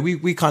 So anyway,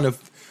 we kind of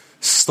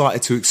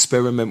started to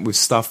experiment with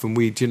stuff, and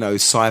we'd, you know,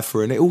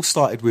 cypher, and it all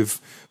started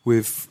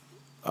with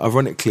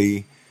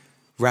ironically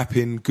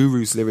rapping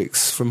Guru's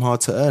lyrics from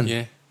Hard to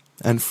Earn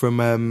and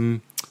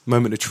from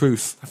Moment of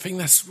Truth. I think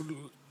that's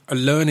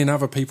learning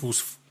other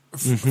people's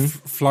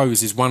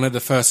flows is one of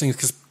the first things,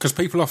 because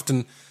people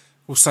often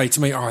will say to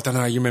me, oh, I don't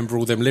know, you remember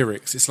all them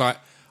lyrics. It's like,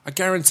 I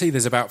guarantee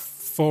there's about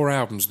 4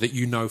 albums that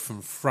you know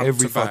from front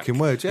every to back. Fucking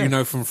word, You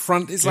know from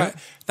front. It's like,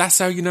 that's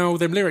how you know all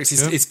them lyrics.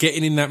 It's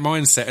getting in that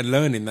mindset and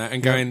learning that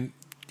and going,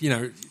 you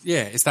know,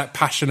 it's that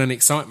passion and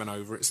excitement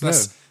over it. So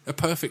that's a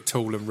perfect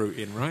tool and route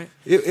in, right?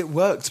 It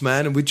worked,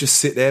 man, and we'd just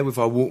sit there with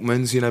our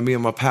Walkmans, you know, me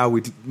and my pal,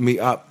 we'd meet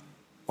up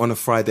on a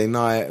Friday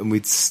night and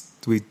we'd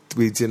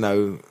you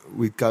know,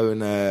 we'd go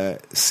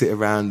and sit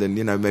around and,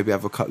 you know, maybe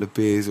have a couple of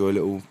beers or a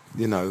little,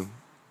 you know,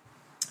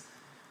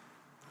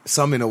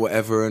 something or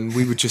whatever, and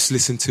we would just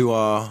listen to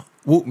our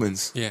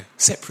Walkmans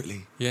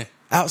separately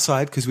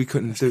outside, because we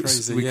couldn't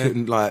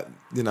couldn't, like,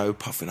 you know,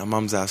 puff in our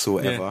mum's house or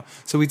whatever,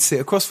 so we'd sit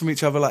across from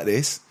each other like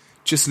this,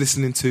 just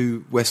listening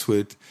to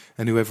Westwood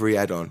and whoever he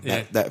had on,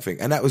 that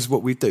thing, and that was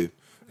what we'd do.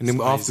 And then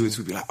afterwards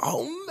we'd be like,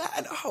 oh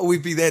man,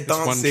 we'd be there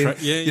dancing.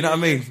 You know what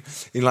I mean?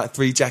 In like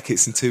 3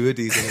 jackets and 2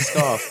 hoodies and a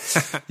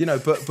scarf. You know,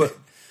 but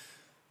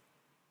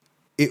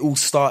it all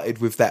started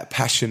with that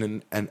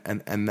passion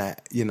and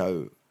that, you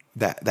know,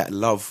 that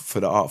love for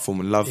the art form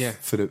and love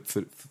for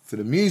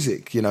the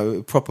music, you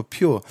know, proper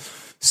pure.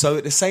 So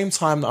at the same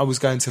time that I was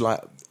going to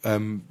like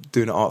doing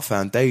an art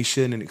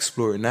foundation and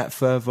exploring that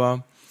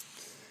further,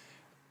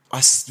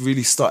 I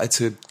really started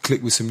to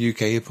click with some UK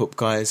hip hop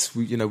guys.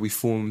 We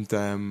formed,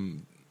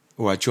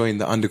 I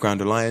joined the Underground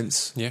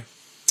Alliance. Yeah.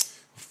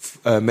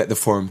 Met the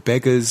Foreign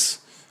Beggars,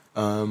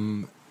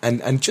 and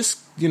just,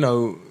 you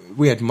know,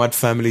 we had Mud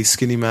Family,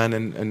 Skinny Man,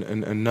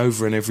 and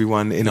Nova, and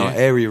everyone in our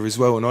area as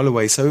well, in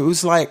Holloway. So it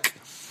was like,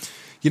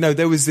 you know,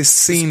 there was this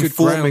scene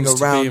forming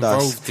around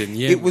us.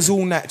 It was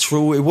all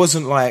natural. It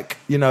wasn't like,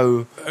 you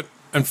know.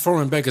 And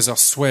Foreign Beggars, I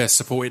swear,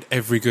 supported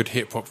every good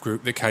hip hop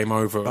group that came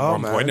over at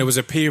one point. There was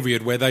a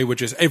period where they were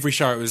just every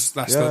show.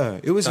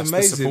 It was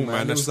amazing,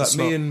 man. It was like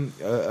me and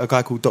a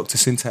guy called Dr.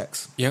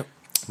 Syntax. Yep,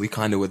 we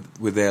kind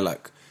of were there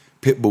like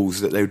pit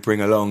bulls that they would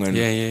bring along, and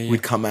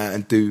we'd come out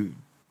and do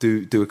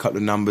a couple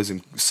of numbers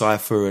and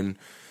cypher, and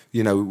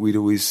you know, we'd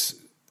always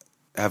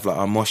have like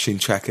our moshing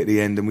track at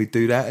the end, and we'd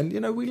do that, and you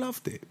know, we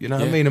loved it. You know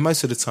what I mean? And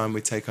most of the time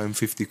we'd take home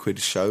 50 quid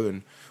a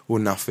show or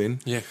nothing.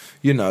 Yeah,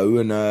 you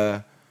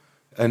know,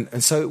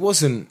 and so it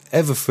wasn't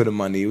ever for the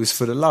money, it was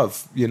for the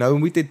love, you know,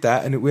 and we did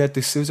that, and it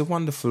was a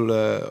wonderful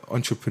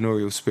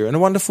entrepreneurial spirit and a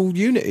wonderful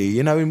unity,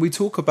 you know. And we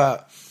talk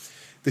about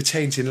the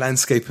changing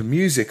landscape of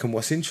music, and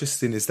what's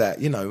interesting is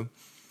that, you know,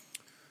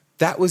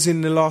 that was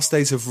in the last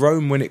days of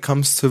Rome when it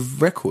comes to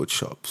record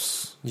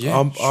shops.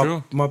 Yeah,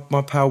 sure.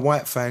 My pal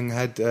White Fang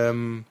had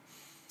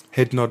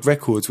Head Nod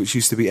Records, which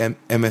used to be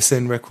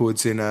MSN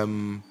Records in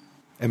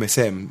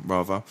MSM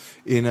rather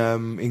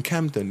in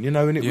Camden, you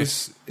know, and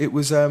it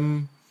was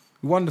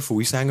wonderful.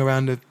 We sang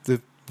around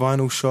the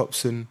vinyl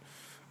shops and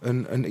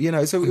you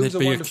know, so it was a wonderful time.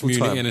 There'd be a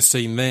community and a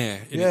scene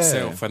there in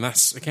itself, and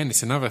that's, again,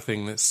 it's another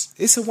thing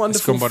it's a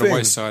wonderful gone by the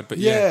wayside. But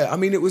I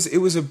mean, it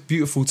was a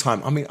beautiful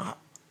time. I mean,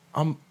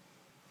 I'm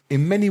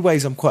in many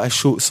ways I'm quite a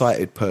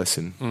short-sighted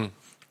person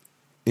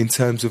in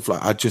terms of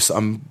like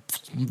I'm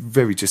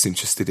very just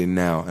interested in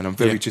now, and I'm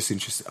very just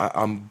interested.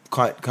 I'm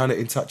quite kind of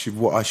in touch with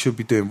what I should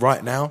be doing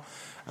right now,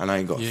 and I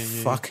ain't got a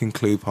fucking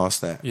clue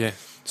past that. Yeah.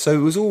 So it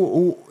was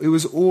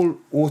all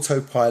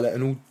autopilot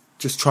and all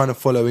just trying to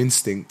follow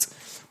instinct.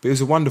 But it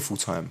was a wonderful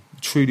time.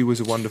 It truly was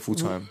a wonderful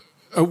time.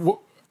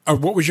 What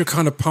was your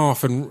kind of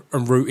path and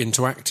route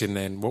into acting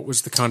then? What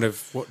was the kind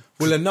of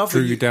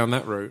drew you down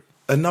that route?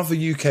 Another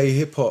UK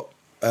hip hop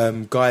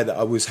guy that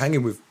I was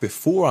hanging with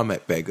before I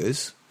met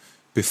Beggars,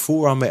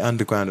 before I met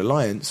Underground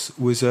Alliance,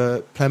 was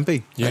Plan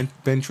B,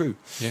 Ben True.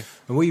 Yeah.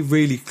 And we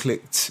really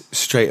clicked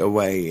straight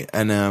away,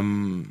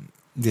 and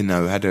you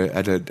know, had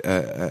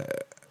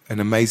an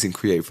amazing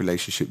creative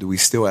relationship that we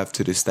still have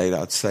to this day, that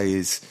I'd say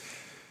is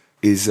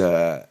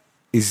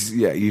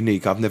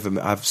unique.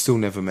 I've still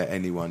never met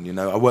anyone, you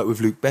know. I worked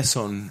with Luc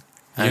Besson,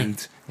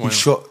 and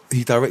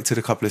he directed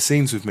a couple of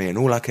scenes with me, and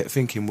all I kept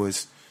thinking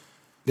was,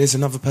 there's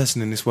another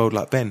person in this world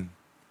like Ben.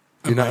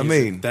 You know what I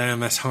mean? Damn,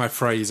 that's high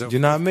praise. Do you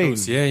know what I mean?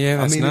 Yeah,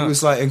 that's nuts. It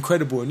was like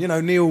incredible. And you know,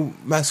 Neil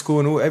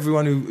Maskell and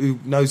everyone who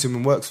knows him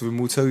and works with him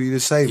will tell you the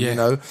same, you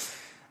know.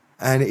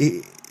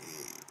 And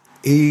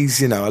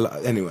he's, you know,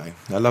 anyway,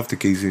 I love the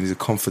geezer. He's a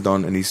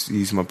confidant, and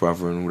he's my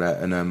brother and all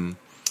that. And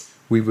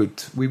we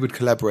would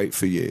collaborate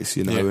for years,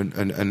 you know.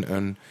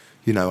 And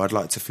you know, I'd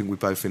like to think we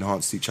both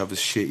enhanced each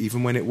other's shit,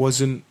 even when it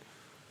wasn't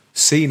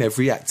seen.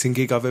 Every acting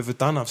gig I've ever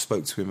done, I've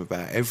spoke to him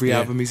about. Every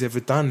album he's ever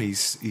done, he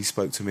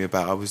spoke to me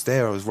about. I was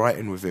there. I was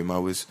writing with him. I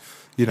was,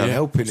 you know,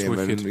 helping him,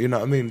 and you know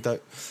what I mean.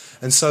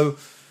 And so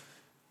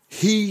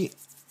he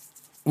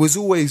was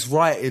always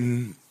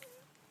writing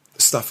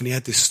stuff, and he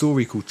had this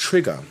story called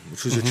Trigger,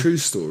 which was a true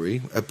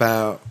story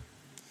about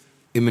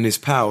him and his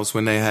pals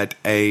when they had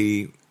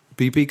a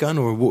BB gun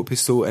or a water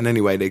pistol, and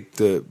anyway,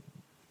 the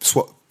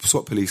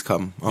SWAT police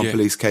come. Armed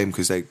police came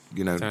because they,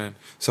 you know,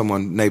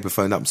 neighbour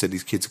phoned up and said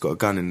these kids have got a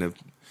gun in the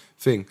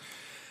thing.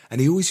 And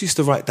he always used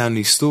to write down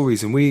these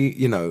stories, and we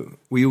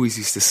always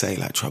used to say,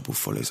 like, trouble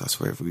follows us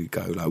wherever we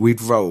go. Like,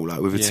 we'd roll,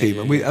 like, with a team.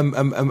 And we,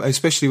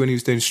 especially when he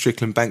was doing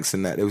Strickland Banks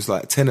and that, there was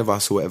like 10 of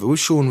us or whatever. Well,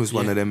 Sean was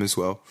one of them as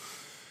well.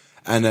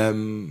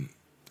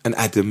 And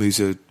Adam, who's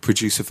a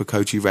producer for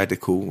Koji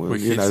Radical,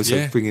 you know,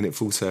 so bringing it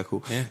full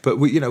circle. Yeah. But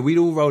we'd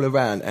all roll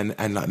around,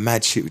 and like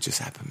mad shit would just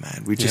happen,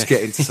 man. We'd just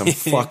get into some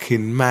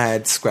fucking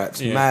mad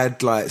scraps,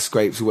 mad like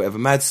scrapes or whatever,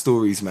 mad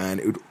stories, man.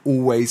 It would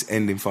always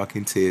end in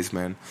fucking tears,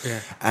 man. Yeah.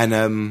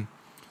 And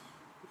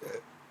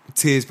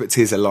tears, but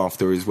tears of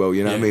laughter as well.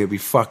 You know what I mean? It'd be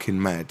fucking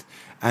mad.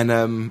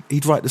 And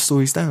he'd write the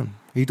stories down.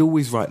 He'd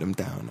always write them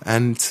down.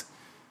 And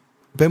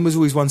Ben was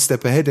always one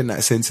step ahead in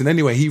that sense. And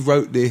anyway, he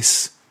wrote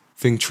this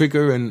thing,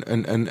 Trigger, and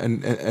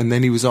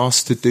then he was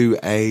asked to do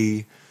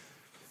a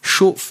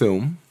short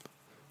film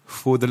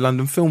for the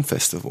London Film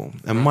Festival.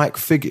 And Mike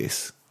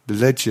Figgis, the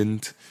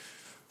legend,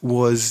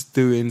 was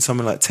doing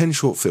something like 10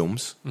 short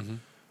films,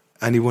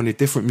 and he wanted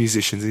different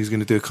musicians, and he was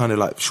going to do a kind of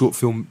like short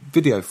film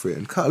video for it.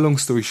 And cut a long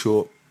story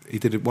short, He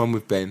did one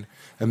with Ben,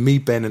 and me,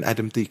 Ben, and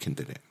Adam Deacon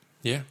did it.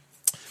 Yeah.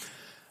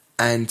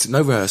 And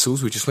no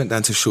rehearsals. We just went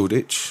down to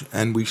Shoreditch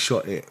and we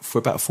shot it for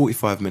about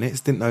 45 minutes.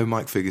 Didn't know who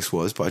Mike Figgis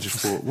was, but I just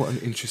thought, what an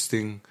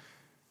interesting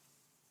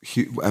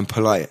and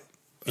polite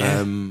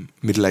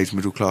middle-aged,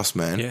 middle-class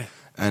man. Yeah.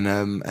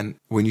 And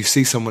when you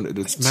see someone at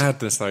the... It's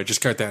madness, though.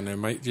 Just go down there,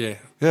 mate. Yeah.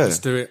 Yeah. Let's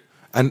do it.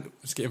 And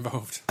let's get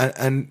involved.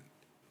 And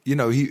you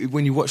know,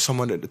 when you watch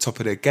someone at the top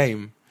of their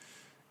game,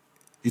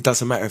 it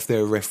doesn't matter if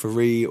they're a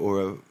referee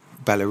or a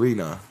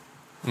ballerina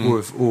or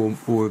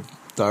a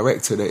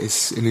director, that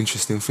it's an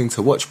interesting thing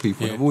to watch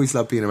people. Yeah. I've always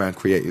loved being around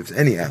creatives.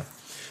 Anyhow,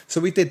 so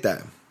we did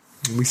that.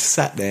 And we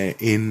sat there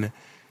in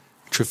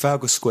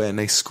Trafalgar Square and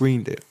they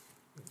screened it.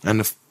 And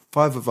the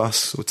 5 of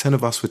us or 10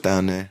 of us were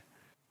down there,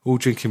 all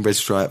drinking Red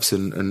Stripes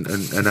and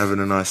having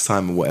a nice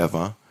time or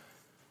whatever.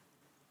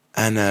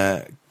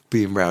 And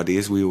being rowdy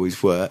as we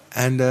always were.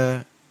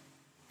 And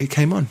it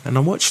came on and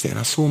I watched it and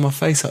I saw my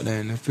face up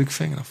there in the big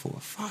thing and I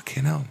thought,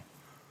 fucking hell.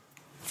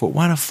 I thought,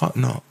 why the fuck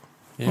not?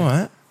 Yeah. All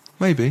right.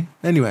 Maybe.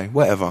 Anyway,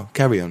 whatever.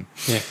 Carry on.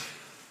 Yeah.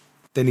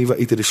 Then he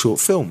did a short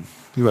film.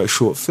 He wrote a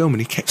short film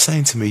and he kept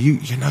saying to me,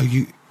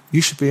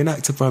 you should be an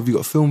actor, bruv. You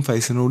got a film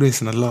face and all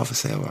this. And I'd laugh and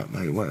say, all right,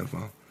 mate,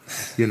 whatever.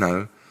 You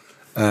know.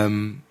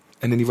 And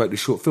then he wrote the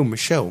short film,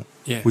 Michelle,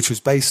 which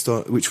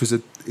was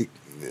an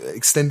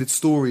extended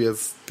story of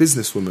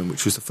Businesswoman,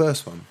 which was the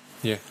first one.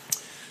 Yeah.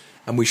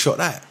 And we shot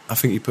that. I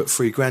think he put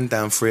 $3,000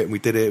 down for it and we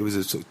did it. It was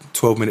a sort of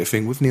 12-minute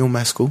thing with Neil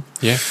Maskell.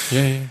 Yeah.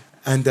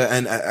 And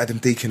Adam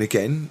Deacon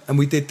again, and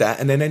we did that,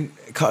 and then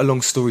cut a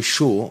long story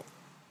short.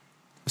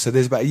 So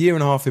there's about a year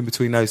and a half in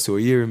between those two, a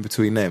year in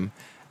between them,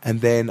 and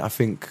then I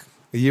think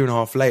a year and a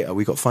half later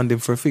we got funding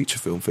for a feature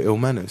film for Ill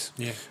Manners.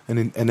 Yeah.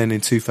 And then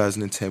in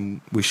 2010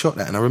 we shot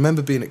that, and I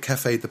remember being at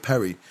Café de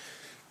Paris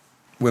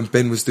when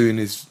Ben was doing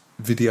his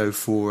video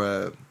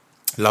for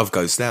Love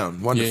Goes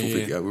Down. Wonderful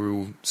video. We were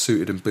all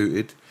suited and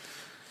booted.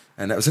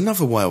 And that was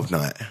another wild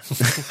night.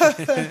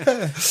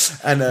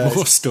 And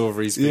more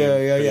stories.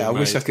 Yeah. I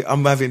wish I could.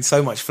 I'm having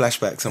so much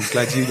flashbacks. I'm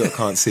glad you lot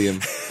can't see them.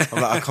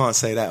 I'm like, I can't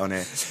say that on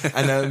here.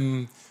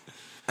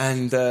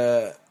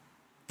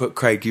 But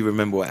Craig, you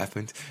remember what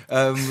happened.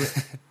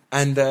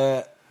 And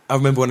I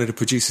remember one of the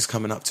producers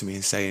coming up to me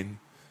and saying,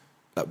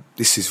 like,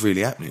 "This is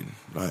really happening.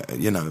 Like,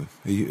 you know,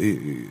 are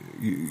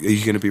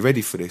you going to be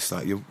ready for this?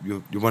 Like, you're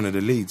one of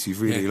the leads.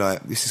 You've really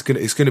it's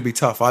going to be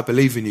tough. I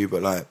believe in you,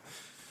 but like."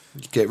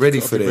 Get ready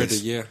for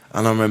this. Ready,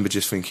 and I remember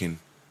just thinking,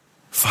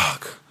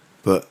 fuck.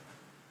 But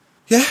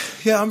yeah,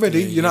 I'm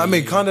ready. You know what I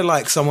mean? Kind of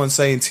like someone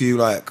saying to you,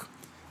 like,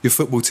 your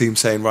football team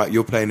saying, right,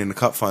 you're playing in the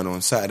cup final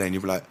on Saturday, and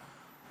you'll be like,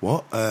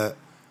 what? All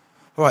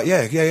right,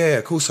 yeah,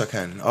 of course I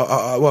can.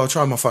 I'll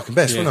try my fucking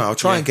best, won't I? I'll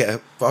try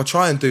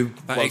and do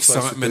that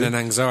excitement and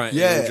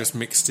anxiety all just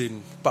mixed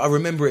in. But I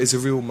remember it as a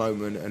real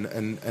moment,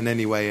 and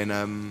anyway,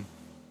 and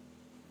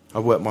I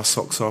worked my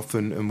socks off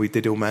and we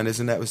did Ill Manners,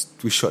 and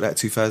we shot that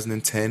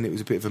 2010. It was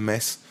a bit of a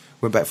mess.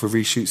 Went back for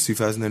reshoots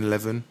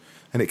 2011,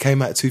 and it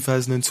came out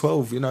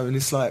 2012. You know, and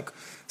it's like,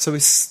 so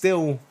it's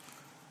still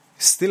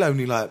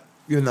only like,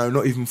 you know,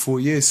 not even 4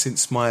 years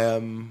since my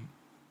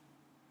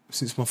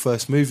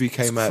first movie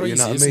came out. Crazy, you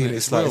know what I mean?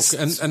 It's like,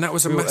 and that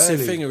was a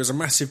massive thing. It was a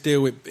massive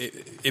deal.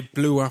 It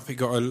blew up. It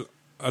got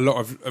a lot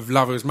of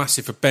love. It was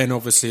massive for Ben,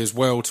 obviously, as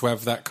well, to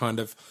have that kind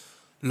of,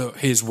 look,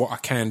 here's what I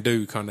can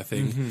do kind of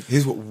thing. Mm-hmm.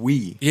 Here's what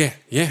we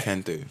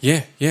can do.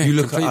 Yeah. You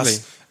look at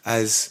us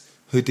as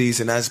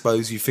hoodies and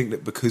asbos, you think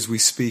that because we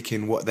speak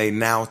in what they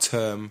now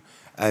term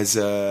as,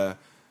 what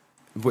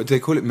do they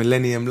call it,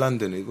 Millennium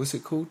London? What's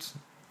it called?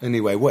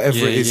 Anyway, whatever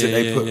it is that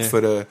they put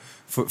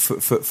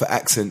for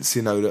accents,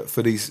 you know, that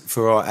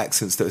for our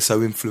accents that are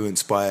so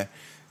influenced by,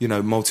 you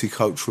know,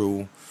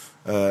 multicultural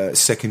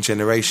second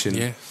generation.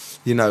 Yeah.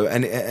 You know,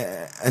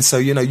 and so,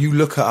 you know, you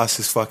look at us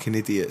as fucking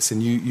idiots,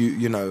 and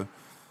you know,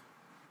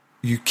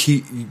 you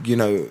keep, you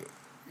know,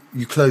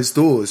 you close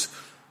doors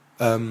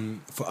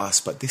for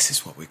us, but this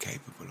is what we're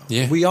capable of.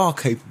 Yeah. We are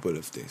capable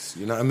of this,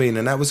 you know what I mean?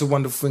 And that was a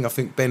wonderful thing. I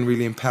think Ben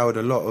really empowered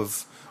a lot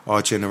of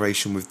our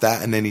generation with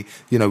that, and then he,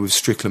 you know, with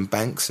Strickland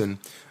Banks and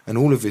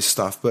all of his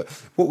stuff. But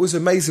what was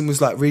amazing was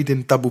like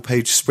reading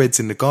double-page spreads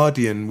in The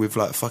Guardian with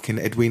like fucking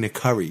Edwina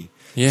Currie.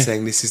 Yeah.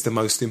 Saying this is the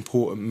most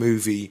important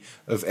movie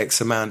of X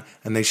amount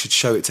and they should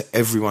show it to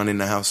everyone in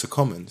the House of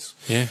Commons.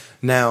 Yeah.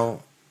 Now,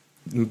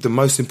 the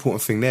most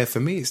important thing there for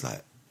me is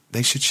like,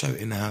 they should show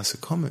it in the House of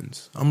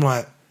Commons. I'm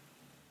like,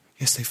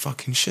 yes, they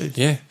fucking should.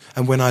 Yeah.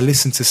 And when I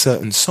listen to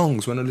certain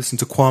songs, when I listen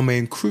to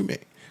Kwame Nkrumah,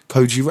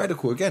 Koji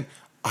Radical again,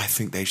 I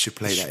think they should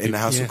play that in the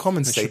House of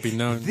Commons. Should be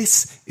known.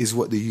 This is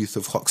what the youth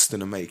of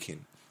Hoxton are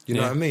making. You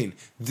know what I mean?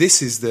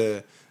 This is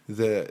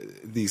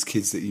these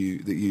kids that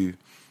you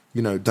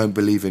know, don't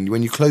believe in.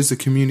 When you close the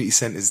community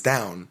centres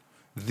down,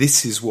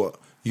 this is what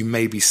you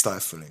may be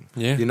stifling.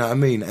 Yeah. You know what I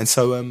mean? And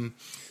so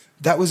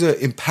that was an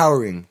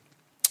empowering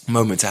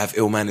moment to have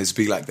Ill Manners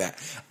be like that.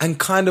 And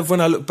kind of when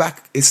I look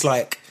back, it's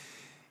like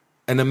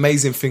an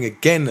amazing thing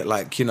again that,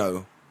 like, you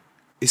know,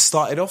 it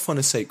started off on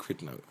a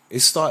sacred note.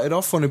 It started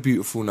off on a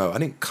beautiful note. I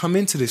didn't come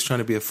into this trying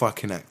to be a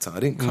fucking actor. I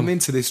didn't come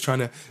into this trying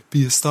to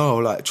be a star,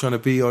 or like trying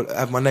to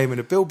have my name in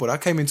a billboard. I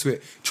came into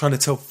it trying to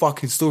tell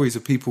fucking stories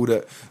of people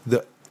where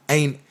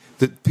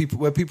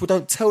people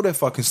don't tell their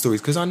fucking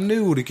stories, because I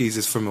knew all the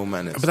geezers from Ill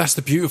Manors. But that's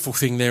the beautiful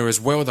thing there as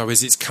well, though,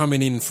 is it's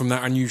coming in from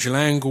that unusual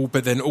angle,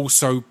 but then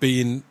also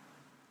being,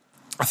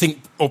 I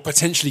think, or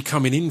potentially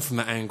coming in from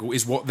that angle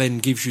is what then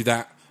gives you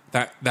that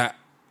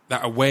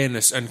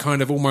awareness and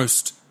kind of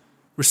almost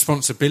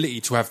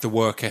responsibility to have the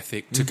work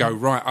ethic to go,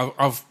 right,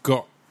 I've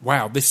got,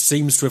 wow, this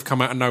seems to have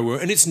come out of nowhere.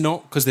 And it's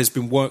not, because there's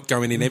been work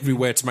going in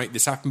everywhere to make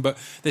this happen, but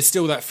there's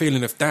still that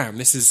feeling of, damn,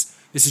 this has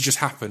just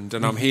happened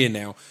and I'm here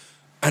now.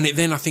 And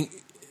then I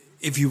think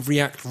if you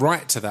react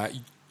right to that,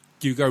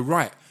 you go,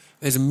 right,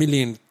 there's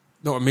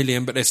not a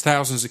million, but there's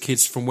thousands of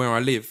kids from where I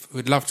live who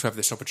would love to have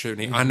this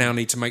opportunity. I now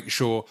need to make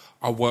sure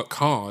I work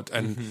hard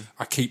and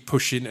I keep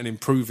pushing and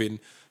improving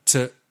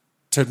to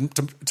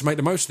make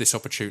the most of this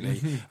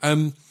opportunity.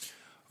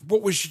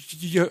 What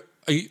was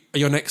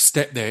your next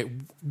step there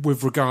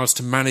with regards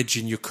to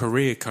managing your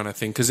career kind of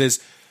thing? Because there's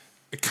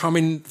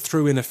coming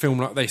through in a film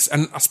like this,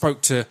 and I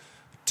spoke to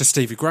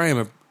Stevie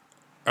Graham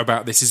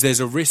about this, is there's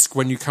a risk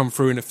when you come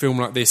through in a film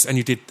like this, and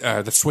you did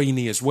the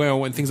Sweeney as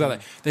well and things like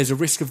that, there's a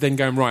risk of then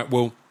going, right,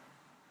 well,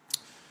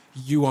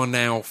 you are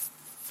now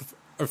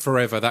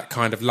forever that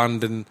kind of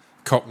London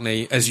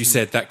Cockney, as you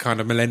said, that kind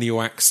of millennial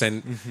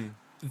accent,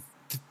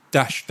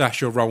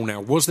 dash your role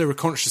now. Was there a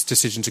conscious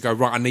decision to go,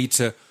 right, I need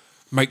to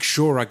make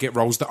sure I get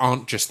roles that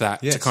aren't just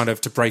that,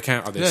 to break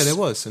out of this? Yeah, there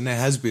was, and there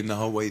has been the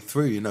whole way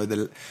through. You know,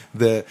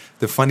 the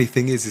funny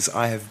thing is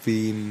I have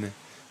been,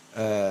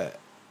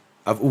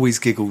 I've always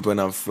giggled when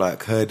I've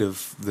like heard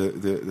of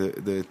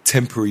the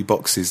temporary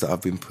boxes that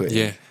I've been put in.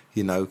 Yeah.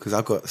 You know, because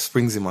I've got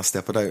springs in my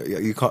step.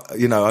 You can't,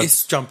 you know, I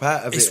jump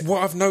out of it. It's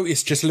what I've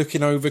noticed just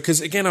looking over,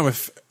 because again, I'm a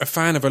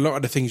fan of a lot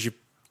of the things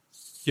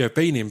you've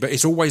been in, but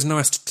it's always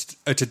nice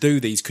to do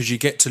these, because you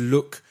get to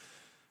look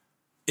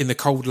in the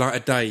cold light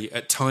of day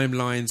at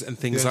timelines and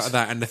things like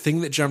that. And the thing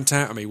that jumped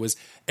out at me was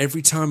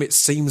every time it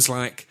seems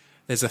like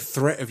there's a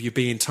threat of you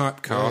being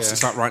typecast,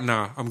 it's like, right,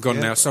 nah, I'm gone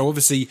now. So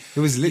obviously,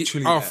 it was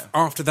literally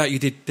after that you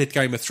did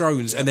Game of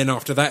Thrones, and then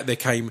after that there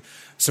came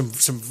some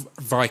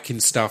Viking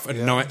stuff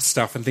and Knight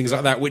stuff and things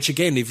like that, which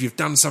again, if you've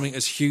done something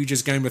as huge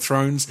as Game of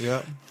Thrones,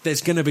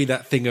 there's going to be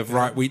that thing of,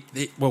 right,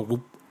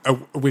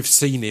 we've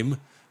seen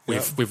him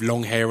with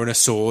long hair and a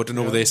sword and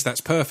all this,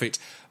 that's perfect.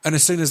 And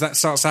as soon as that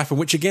starts to happen,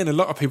 which again, a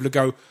lot of people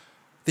go,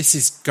 this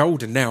is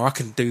golden now, I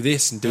can do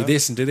this and do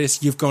this and do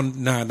this. You've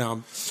gone,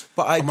 no,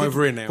 I'm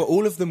over here now. But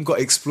all of them got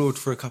explored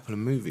for a couple of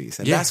movies.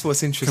 And that's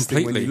what's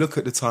interesting when you look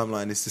at the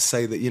timeline, is to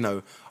say that, you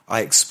know,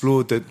 I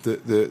explored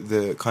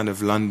the kind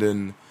of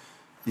London,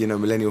 you know,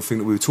 millennial thing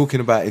that we were talking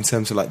about in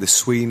terms of like the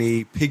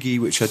Sweeney, Piggy,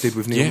 which I did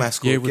with Neil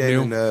Mascott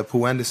again, and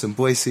Paul Anderson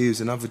Boycey,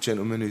 who's another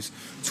gentleman who's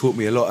taught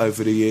me a lot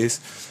over the years.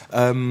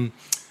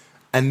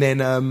 And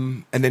then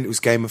it was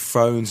Game of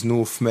Thrones,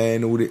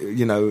 Northmen, all the,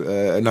 you know,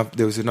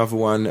 there was another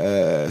one,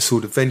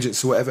 Sword of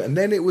Vengeance or whatever. And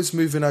then it was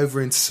moving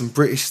over into some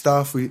British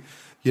stuff.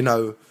 You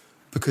know,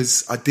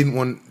 because I didn't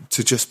want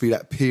to just be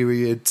that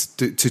period,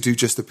 to do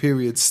just the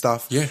period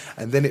stuff. Yeah.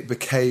 And then it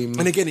became...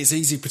 And again, it's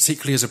easy,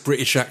 particularly as a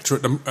British actor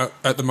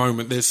at the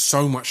moment, there's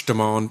so much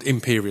demand in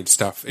period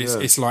stuff.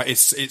 It's like,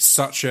 it's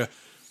such a...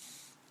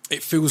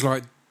 It feels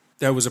like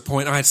there was a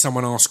point, I had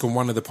someone ask on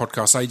one of the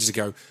podcasts ages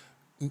ago,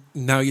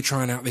 now you're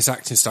trying out this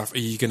acting stuff, are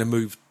you going to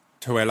move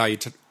to LA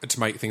to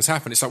make things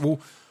happen? It's like, well,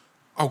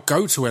 I'll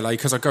go to LA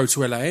because I go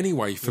to LA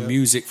anyway for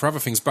music, for other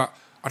things, but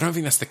I don't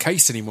think that's the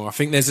case anymore. I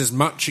think there's as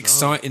much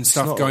exciting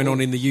stuff going on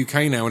in the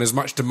UK now, and as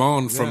much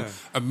demand from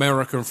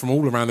America and from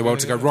all around the world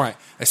to go, right,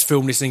 let's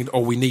film this thing,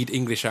 or we need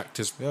English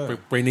actors.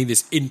 We need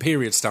this in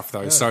period stuff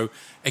though. So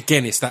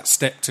again, it's that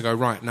step to go,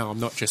 right, no, I'm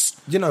not just...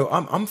 You know,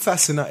 I'm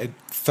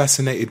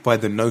fascinated by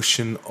the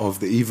notion of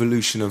the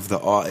evolution of the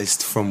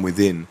artist from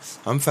within.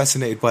 I'm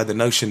fascinated by the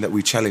notion that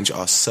we challenge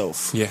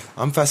ourselves. Yeah.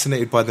 I'm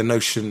fascinated by the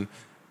notion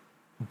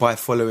by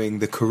following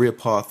the career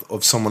path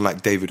of someone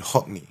like David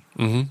Hockney.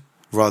 Mm-hmm.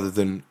 Rather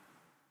than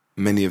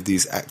many of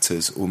these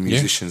actors or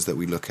musicians that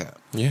we look at.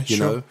 Yeah, you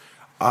know,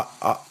 I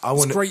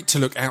want. It's great to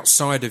look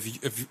outside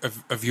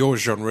of your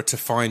genre to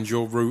find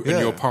your route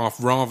and your path,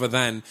 rather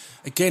than,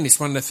 again, it's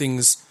one of the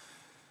things,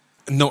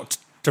 not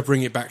to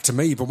bring it back to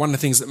me, but one of the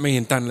things that me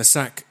and Dan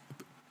Lassac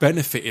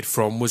benefited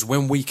from was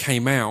when we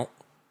came out,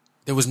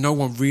 there was no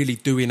one really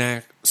doing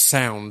our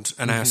sound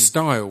and our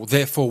style.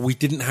 Therefore, we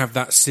didn't have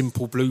that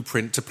simple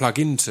blueprint to plug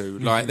into.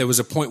 Like, there was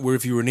a point where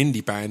if you were an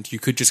indie band, you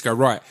could just go,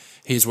 right,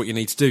 here's what you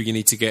need to do. You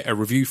need to get a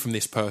review from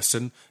this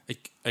person,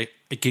 a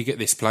gig at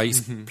this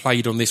place,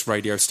 played on this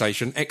radio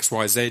station,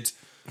 XYZ,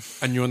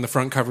 and you're on the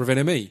front cover of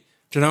NME.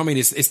 Do you know what I mean?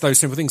 It's those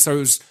simple things. So it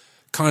was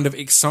kind of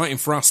exciting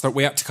for us that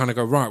we had to kind of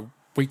go, right,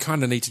 we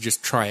kind of need to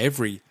just try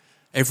every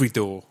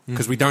door,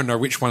 because we don't know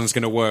which one's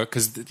going to work,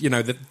 because, you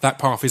know, that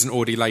path isn't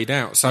already laid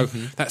out. So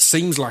that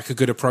seems like a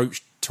good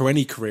approach to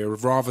any career,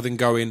 rather than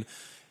going,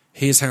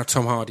 here's how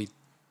Tom Hardy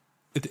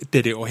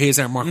did it, or here's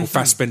how Michael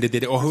Fassbender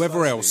did it, or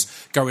whoever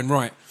else, going,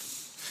 right,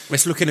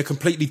 Let's look in a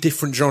completely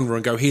different genre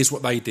and go, here's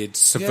what they did,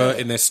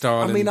 subverting their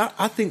style. I mean,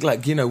 I think,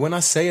 like, you know, when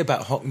I say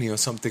about Hockney or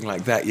something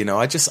like that, you know,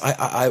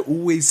 I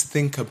always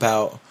think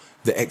about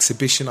the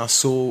exhibition I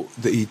saw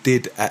that he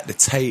did at the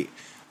Tate,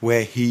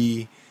 where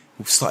he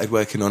started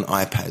working on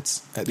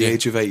iPads at the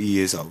age of 80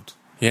 years old.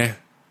 Yeah.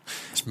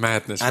 It's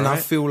madness, and right?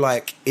 I feel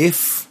like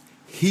if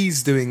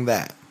he's doing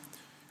that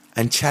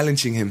and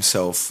challenging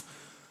himself,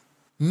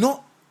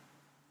 not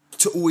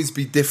to always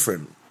be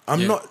different.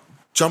 I'm not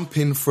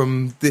jumping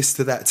from this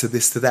to that to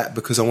this to that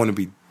because I want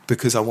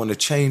to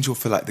change or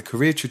for like the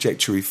career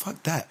trajectory.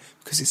 Fuck that,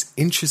 because it's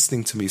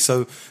interesting to me.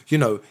 So, you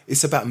know,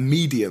 it's about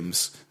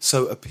mediums.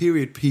 So a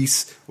period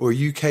piece or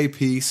a UK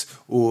piece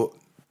or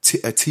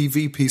a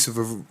TV piece of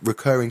a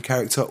recurring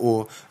character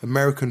or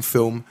American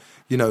film,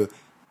 you know,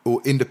 or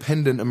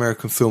independent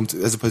American film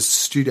as opposed to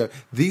studio.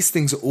 These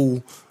things are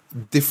all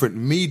different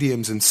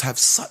mediums and have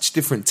such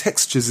different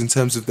textures in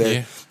terms of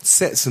their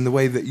sets and the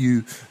way that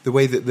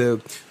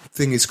the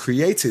thing is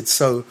created.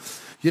 So,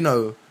 you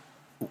know,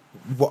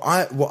 what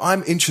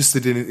I'm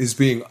interested in is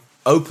being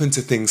open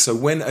to things. So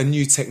when a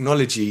new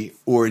technology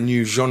or a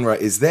new genre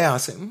is there, I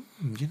say,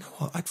 you know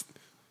what,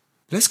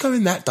 let's go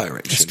in that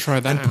direction. Let's try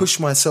that and out. Push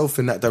myself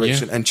in that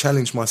direction and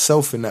challenge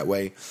myself in that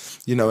way.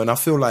 You know, and I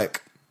feel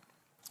like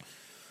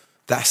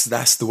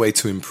that's the way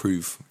to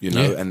improve, you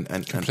know,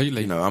 and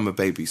completely. You know, I'm a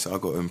baby, so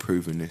I've got to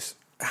improve in this.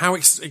 How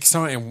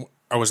exciting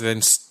I was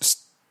then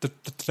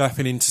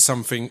stepping into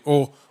something,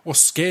 or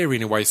scary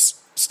in a way,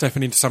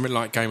 stepping into something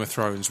like Game of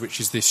Thrones, which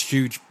is this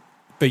huge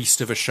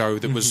beast of a show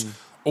that was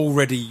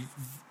already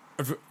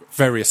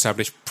very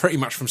established. Pretty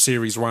much from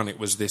series 1, it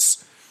was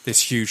this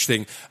huge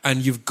thing.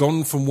 And you've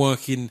gone from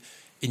working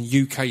in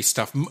UK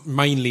stuff,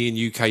 mainly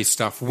in UK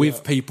stuff,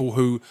 with people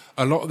who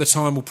a lot of the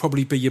time will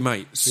probably be your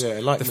mates. Yeah,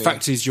 like the me.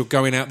 fact is, you're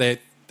going out there,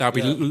 they'll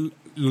be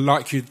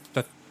like you,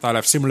 they'll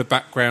have similar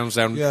backgrounds,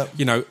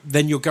 you know,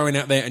 then you're going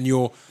out there and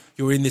you're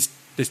in this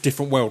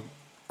different world.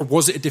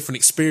 Was it a different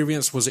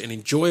experience? Was it an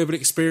enjoyable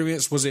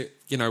experience? Was it,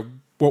 you know,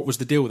 what was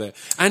the deal there?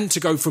 And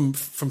to go from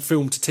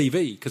film to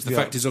TV, because the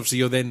fact is, obviously,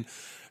 you're then,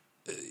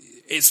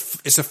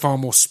 it's a far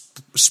more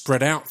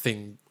spread out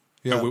thing.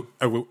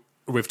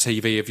 With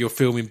TV, if you're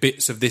filming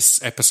bits of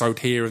this episode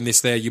here and this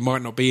there, you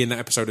might not be in that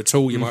episode at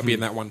all. You might be in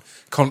that one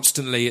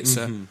constantly. It's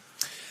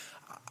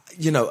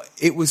you know,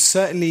 it was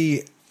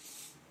certainly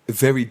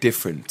very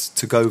different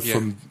to go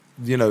from,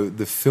 you know,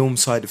 the film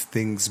side of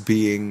things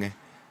being,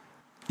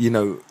 you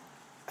know,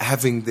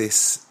 having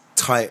this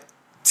tight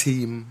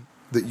team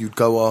that you'd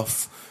go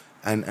off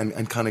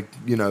and kind of,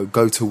 you know,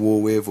 go to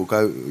war with or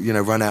go, you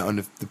know, run out on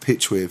the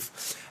pitch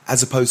with,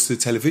 as opposed to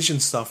television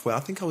stuff where I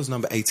think I was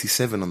number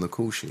 87 on the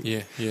call sheet.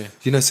 Yeah.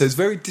 You know, so it's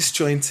very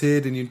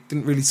disjointed and you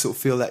didn't really sort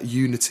of feel that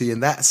unity in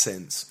that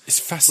sense. It's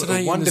fascinating,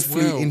 but a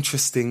wonderfully as well.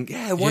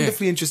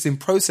 interesting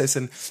process.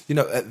 And, you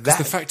know, that...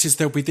 The fact is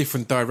there'll be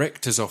different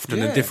directors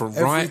often and different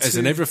writers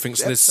and everything.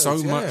 So there's so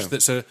much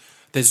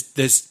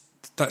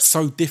that's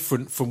so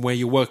different from where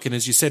you're working,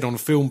 as you said, on a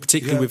film,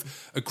 particularly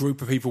with a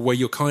group of people where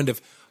you're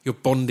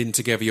bonding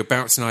together, you're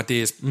bouncing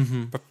ideas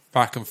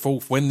back and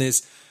forth. When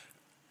there's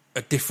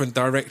a different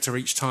director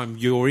each time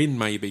you're in,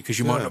 maybe, because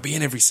you might not be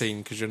in every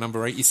scene because you're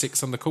number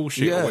 86 on the call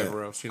sheet or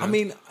whatever else. You know? I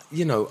mean,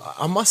 you know,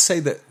 I must say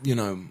that, you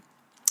know,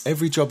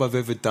 every job I've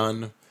ever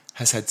done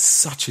has had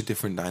such a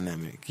different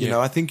dynamic. You know,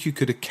 I think you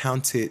could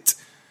account it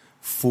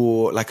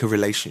for like a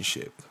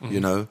relationship, you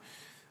know.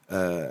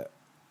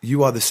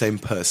 You are the same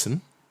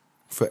person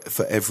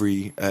for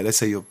every, let's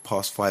say your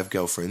past 5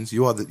 girlfriends,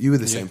 you were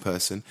the same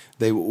person.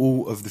 They were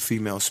all of the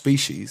female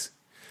species.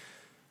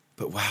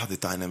 But wow, the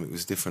dynamic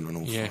was different on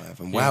all 5.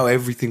 And wow,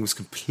 everything was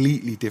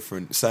completely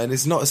different. So, and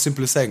it's not as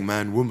simple as saying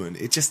man, woman.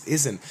 It just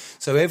isn't.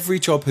 So every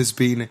job has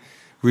been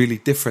really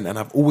different. And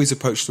I've always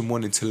approached them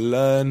wanting to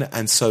learn.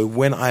 And so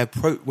when I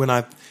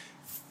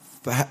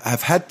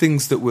have had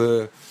things that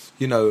were,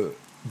 you know,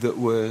 that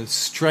were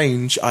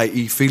strange,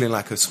 i.e. feeling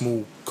like a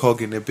small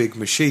cog in a big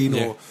machine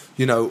or,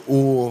 you know,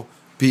 or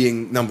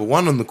being number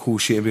 1 on the call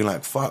sheet and being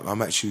like, fuck,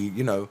 I'm actually,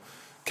 you know,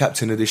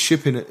 captain of this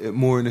ship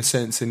more in a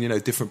sense, and, you know,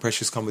 different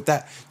pressures come with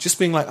that. Just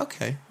being like,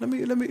 okay, let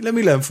me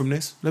learn from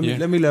this. Let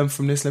me learn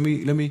from this. Let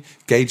me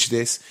gauge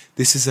this.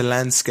 This is a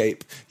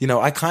landscape. You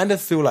know, I kind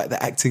of feel like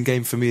the acting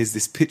game for me is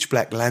this pitch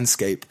black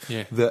landscape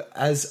that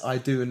as I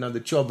do another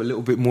job, a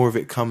little bit more of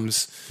it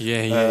comes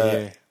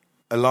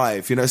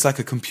alive. You know, it's like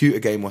a computer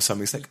game or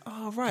something. It's like,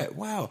 oh, right,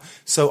 wow.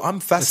 So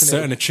I'm fascinated.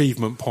 There's certain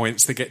achievement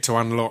points that get to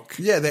unlock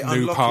they new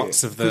unlock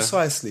parts of the...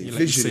 Precisely,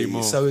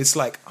 visually. So it's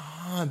like,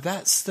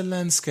 that's the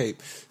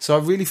landscape. So I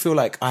really feel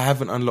like I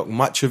haven't unlocked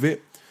much of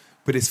it,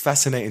 but it's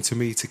fascinating to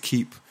me to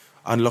keep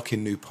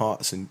unlocking new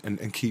parts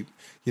and keep,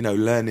 you know,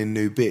 learning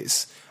new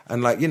bits.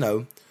 And, like, you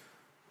know,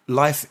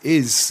 life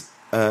is,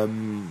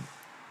 you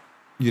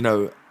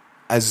know,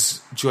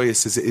 as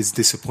joyous as it is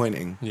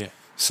disappointing. Yeah.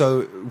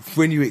 So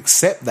when you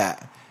accept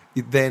that,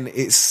 then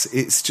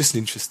it's just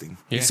interesting.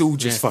 Yeah. It's all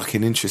just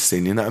fucking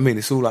interesting. You know what I mean?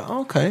 It's all like,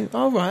 okay,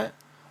 all right.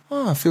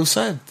 Oh, I feel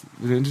sad.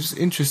 Just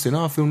interesting.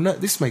 Oh, I feel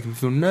this is making me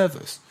feel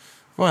nervous.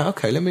 Right,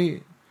 okay, let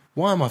me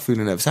Why am I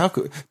feeling nervous?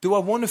 Do I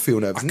want to feel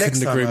nervous? I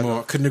couldn't agree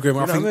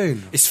more. I think I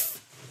mean? It's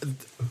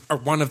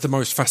one of the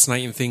most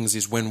fascinating things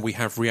is when we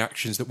have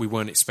reactions that we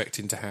weren't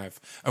expecting to have,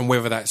 and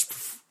whether that's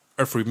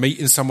through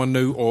meeting someone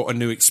new or a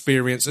new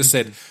experience. As I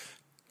said,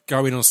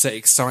 going on set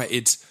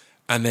excited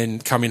and then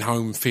coming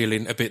home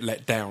feeling a bit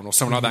let down or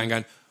something like that, and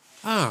going,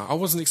 I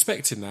wasn't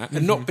expecting that,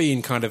 and not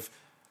being kind of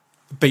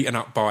beaten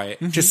up by it.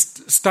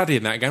 Just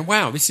studying that and going,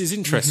 wow, this is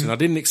interesting. I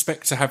didn't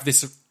expect to have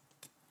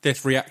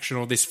this reaction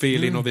or this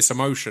feeling or this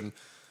emotion.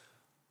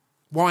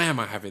 Why am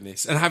I having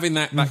this? And having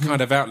that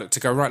kind of outlook to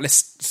go, right, let's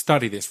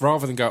study this,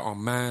 rather than go, oh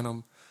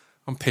man,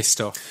 I'm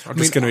pissed off. I'm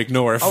just going to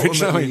ignore everything.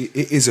 Ultimately,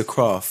 it is a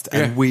craft,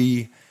 and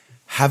we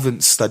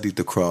haven't studied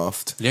the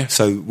craft. Yeah.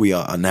 So we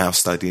are now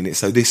studying it.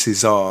 So this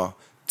is our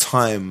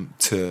time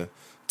to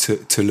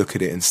look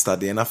at it and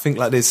study. And I think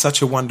like there's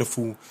such a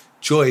wonderful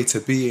joy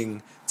to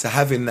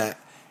having that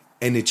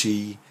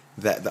energy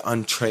that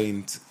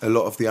a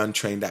lot of the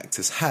untrained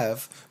actors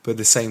have, but at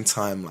the same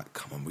time, like,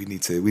 come on, we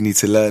need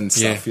to learn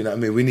stuff. You know what I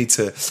mean? We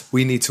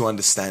need to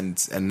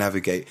understand and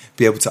navigate,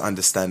 be able to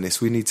understand this.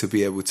 We need to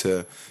be able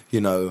to,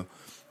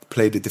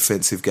 play the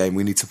defensive game.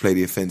 We need to play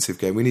the offensive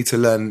game. We need to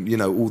learn,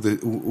 all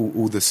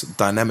the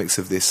dynamics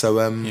of this. So,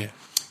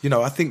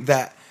 I think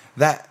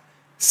that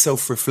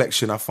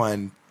self-reflection I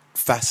find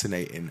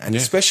fascinating, and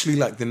especially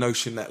like the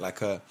notion that like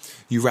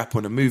you rap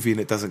on a movie and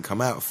it doesn't come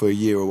out for a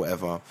year or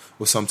whatever,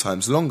 or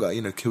sometimes longer.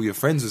 Kill Your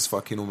Friends was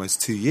fucking almost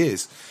 2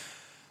 years.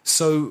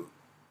 So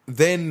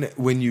then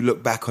when you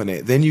look back on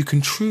it, then you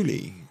can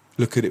truly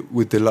look at it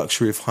with the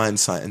luxury of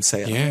hindsight and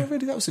say,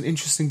 really, that was an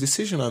interesting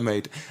decision I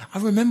made. I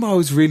remember I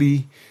was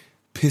really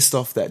pissed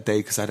off that day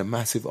because I had a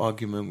massive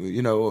argument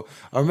with, or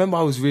I remember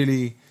I was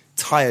really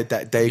tired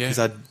that day because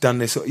I'd done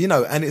this,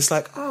 and it's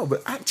like,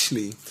 but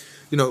actually,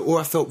 or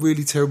I felt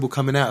really terrible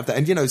coming out of that.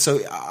 And, so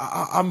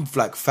I'm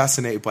like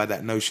fascinated by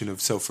that notion of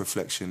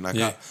self-reflection.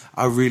 Like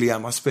I really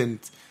am. I spend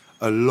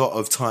a lot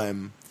of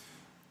time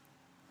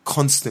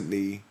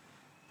constantly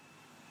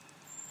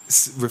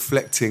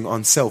reflecting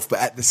on self, but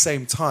at the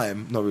same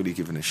time, not really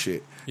giving a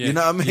shit. Yeah. You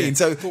know what I mean? Yeah.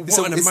 So,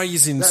 what an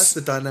amazing that's the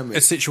dynamic.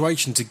 A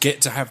situation to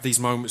get to have these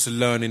moments of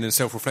learning and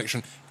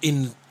self-reflection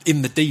in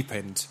the deep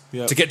end.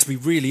 Yep. To get to be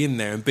really in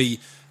there and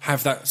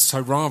have that. So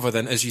rather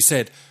than, as you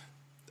said,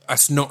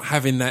 us not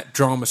having that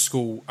drama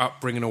school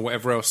upbringing or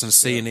whatever else and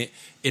seeing it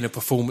in a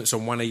performance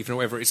on one evening or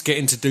whatever, it's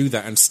getting to do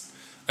that and,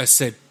 as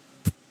said,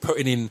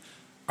 putting in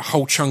a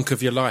whole chunk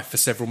of your life for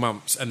several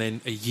months and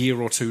then a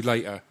year or two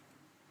later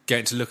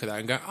getting to look at that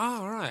and go,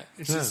 all right.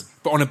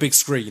 But on a big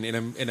screen in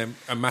a massive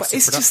production. But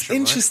it's just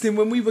interesting. Right?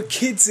 When we were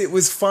kids, it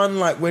was fun.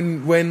 Like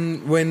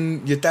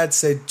when your dad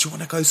said, do you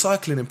want to go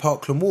cycling in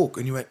Parkland Walk?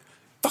 And you went,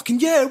 fucking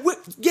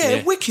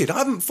wicked. I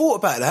haven't thought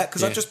about that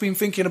because I've just been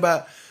thinking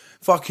about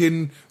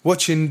fucking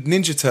watching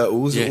Ninja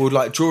Turtles or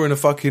like drawing a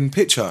fucking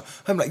picture.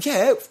 I'm like,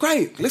 yeah,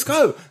 great, let's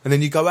go. And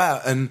then you go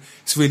out and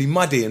it's really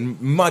muddy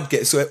and mud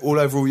gets all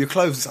over all your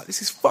clothes. It's like,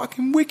 this is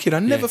fucking wicked. I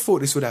never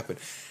thought this would happen.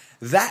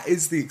 That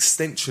is the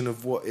extension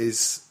of what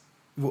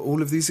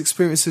all of these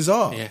experiences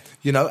are.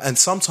 Yeah. And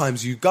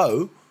sometimes you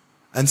go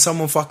and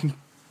someone fucking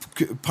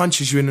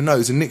punches you in the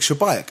nose and nicks your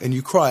bike and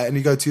you cry and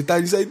you go to your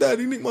dad, you say, Dad,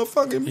 he nicked my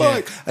fucking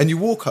bike. And you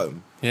walk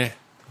home. Yeah.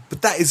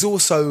 But that is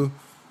also,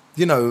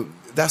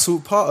 that's all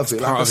part of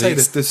it. Like I say,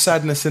 the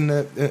sadness and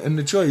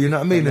the joy. You know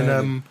what I mean?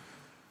 And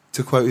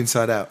to quote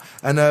Inside Out.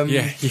 And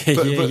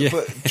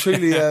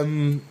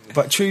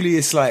but truly,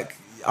 it's like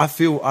I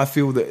feel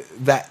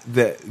that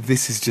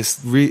this is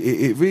just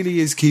it really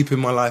is keeping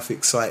my life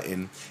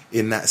exciting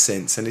in that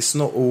sense. And it's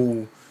not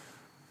all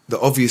the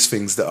obvious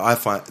things that I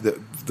find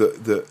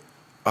that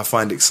I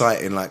find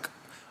exciting. Like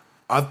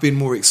I've been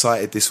more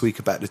excited this week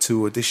about the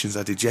 2 auditions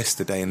I did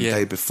yesterday and the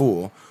day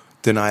before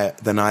than I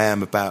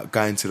am about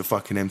going to the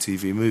fucking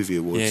MTV Movie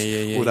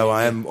Awards. Although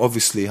I am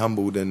obviously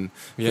humbled and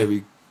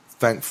very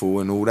thankful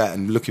and all that,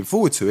 and looking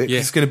forward to it. Yeah.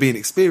 It's going to be an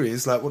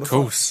experience. Like what the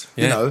fuck,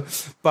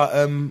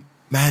 But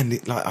man,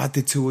 like I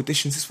did 2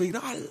 auditions this week.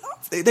 I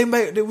loved it.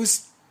 It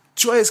was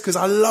joyous because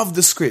I love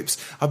the scripts.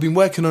 I've been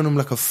working on them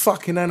like a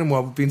fucking animal.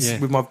 I've been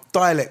with my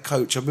dialect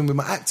coach. I've been with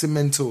my acting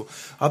mentor.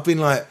 I've been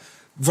like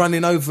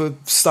running over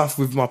stuff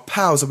with my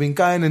pals. I've been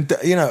going and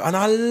and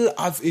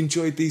I've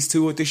enjoyed these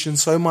 2 auditions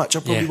so much.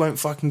 I probably won't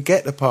fucking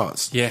get the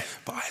parts. Yeah,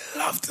 but I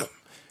loved them.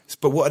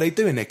 But what are they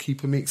doing? They're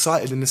keeping me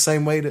excited in the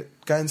same way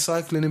that going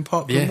cycling in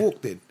Parkland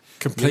Walk did.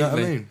 Completely. You know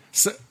what I mean?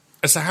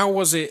 So how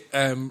was it?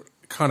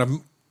 Kind of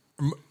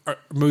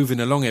moving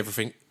along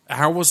everything.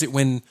 How was it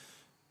when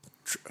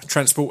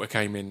Transporter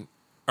came in?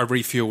 I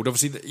refueled.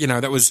 Obviously,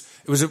 it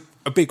was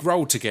a big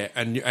role to get,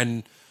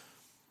 and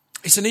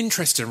it's an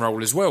interesting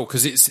role as well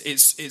because it's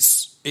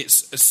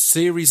a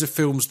series of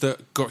films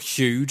that got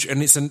huge,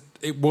 and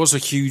it was a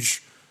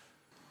huge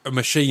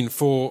machine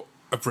for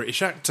a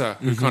British actor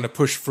who kind of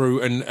pushed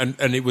through, and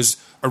it was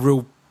a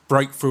real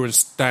breakthrough and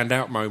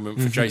standout moment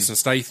for Jason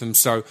Statham.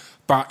 So,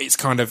 but it's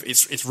kind of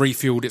it's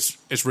refueled,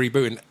 it's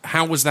rebooting.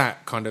 How was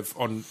that kind of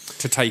on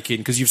to take in?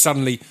 Because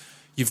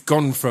you've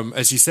gone from,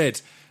 as you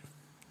said,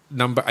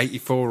 number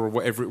 84 or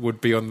whatever it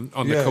would be on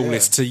the call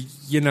list to,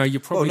 you're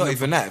probably... Well, not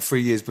even that,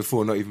 3 years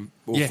before, not even...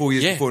 Or 4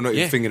 years before, not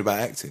even thinking about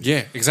acting.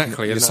 Yeah,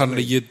 exactly. And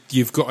suddenly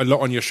you've got a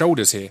lot on your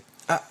shoulders here.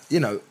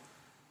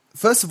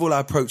 First of all, I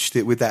approached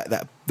it with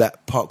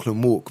that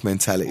Parkland Walk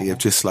mentality of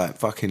just like,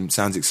 fucking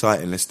sounds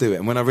exciting, let's do it.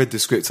 And when I read the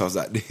script, I was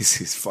like,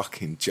 this is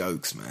fucking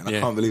jokes, man. I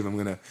can't believe I'm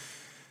going to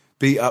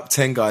beat up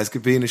 10 guys,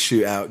 could be in a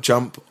shootout,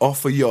 jump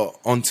off a yacht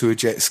onto a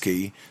jet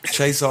ski,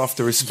 chase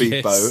after a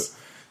speedboat,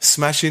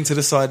 smash into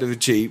the side of a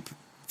Jeep,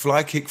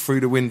 fly kick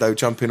through the window,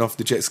 jumping off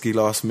the jet ski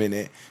last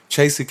minute,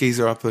 chase a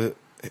geezer up a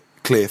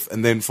cliff,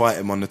 and then fight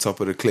him on the top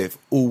of the cliff,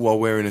 all while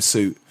wearing a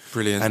suit.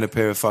 Brilliant. And a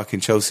pair of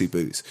fucking Chelsea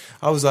boots.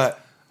 I was like,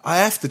 I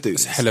have to do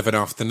this. It's a hell of an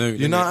afternoon.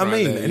 You know what I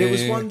mean? And it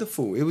was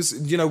wonderful. It was,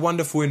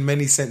 wonderful in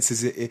many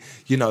senses,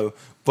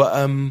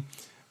 but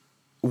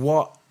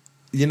what...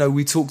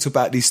 we talked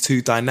about these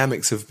two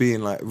dynamics of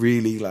being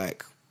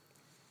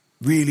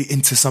really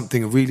into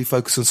something and really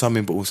focused on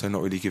something, but also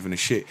not really giving a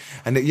shit.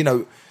 And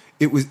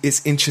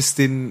it's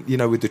interesting,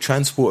 with the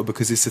Transporter,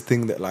 because it's a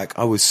thing that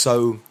I was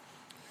so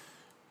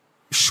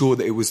sure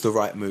that it was the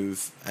right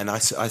move, and I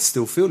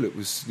still feel it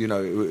was.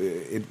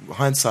 In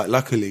hindsight,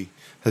 luckily,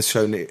 has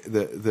shown it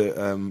that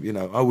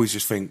I always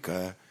just think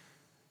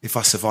if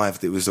I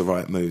survived, it was the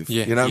right move.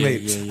 Yeah, you know what I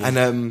mean?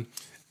 Yeah.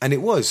 And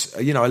it was,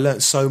 I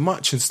learnt so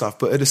much and stuff,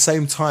 but at the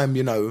same time,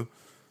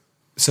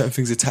 certain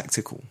things are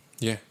tactical.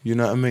 Yeah. You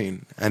know what I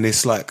mean? And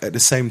it's like, at the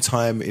same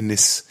time, in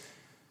this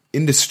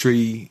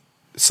industry,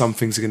 some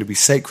things are going to be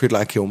sacred,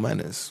 like ill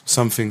manners.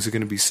 Some things are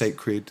going to be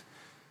sacred,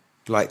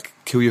 like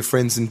Kill Your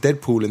Friends and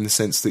Deadpool, in the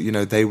sense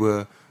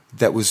that,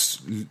 that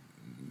was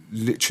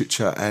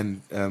literature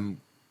and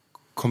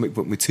comic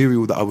book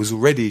material that I was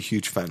already a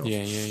huge fan of.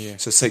 Yeah.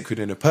 So sacred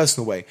in a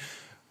personal way.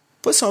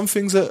 But some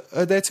things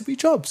are there to be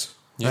jobs.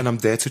 Yeah. And I'm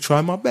there to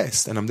try my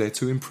best, and I'm there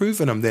to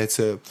improve, and I'm there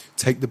to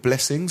take the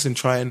blessings and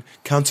try and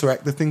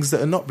counteract the things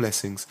that are not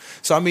blessings.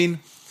 So,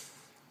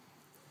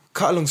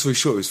 cut a long story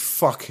short, it was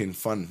fucking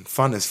fun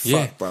as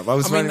fuck, bruv. I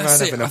was running around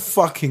having a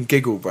fucking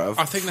giggle, bruv.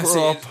 I think that's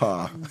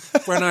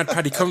it. When I had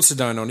Paddy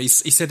Considine on, he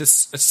said a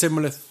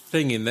similar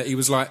thing, in that he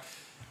was like,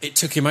 it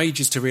took him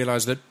ages to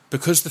realise that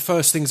because the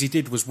first things he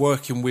did was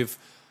working with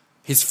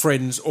his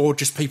friends or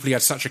just people he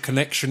had such a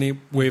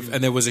connection with,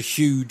 and there was a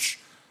huge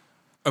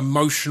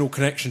emotional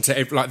connection to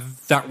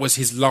that was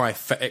his life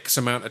for X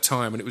amount of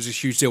time, and it was a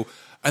huge deal.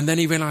 And then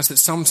he realised that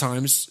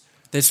sometimes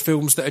there's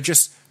films that are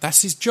just,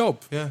 that's his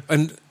job. Yeah.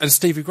 And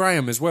Stevie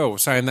Graham as well,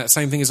 saying that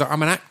same thing, is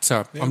I'm an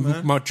actor.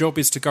 My job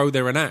is to go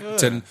there and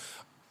act, and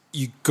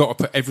you got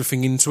to put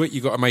everything into it.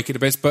 You got to make it the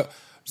best. But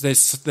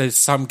there's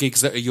some gigs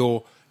that are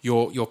your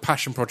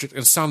passion project,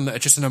 and some that are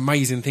just an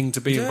amazing thing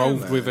to be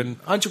involved with. And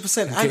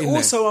 100%. And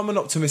also, I'm an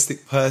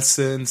optimistic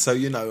person,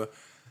 so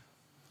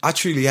I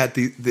truly had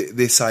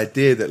this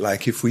idea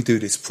that if we do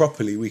this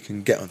properly, we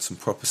can get on some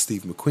proper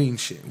Steve McQueen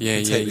shit. We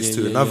can take this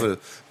to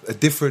a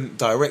different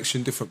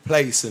direction, different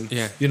place, and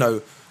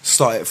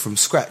start it from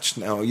scratch.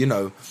 Now,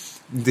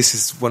 this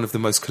is one of the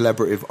most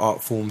collaborative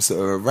art forms that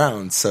are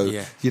around.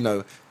 So,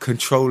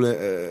 control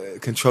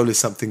is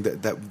something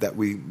that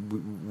we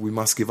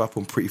must give up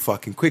on pretty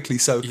fucking quickly.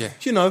 So,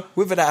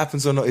 whether that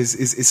happens or not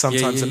is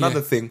sometimes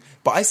another thing.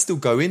 But I still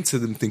go into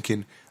them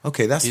thinking,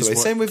 okay, that's the way.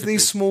 Same with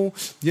these small,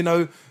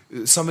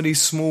 some of these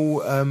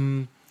small,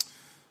 UK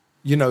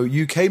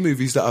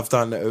movies that I've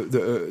done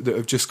that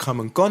have just come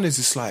and gone. Is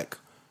just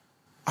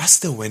I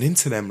still went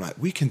into them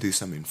we can do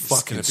something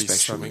fucking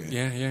special.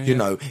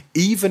 Yeah.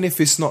 Even if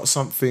it's not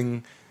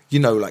something,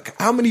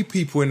 how many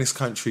people in this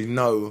country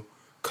know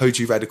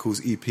Koji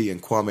Radical's EP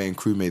and Kwame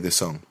Nkrumah the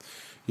song?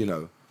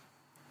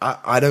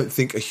 I don't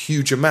think a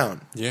huge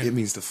amount. Yeah. It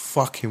means the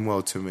fucking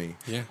world to me.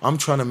 Yeah. I'm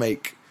trying to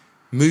make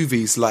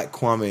movies like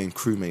Kwame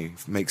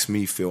Nkrumah makes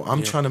me feel.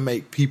 I'm trying to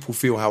make people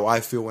feel how I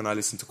feel when I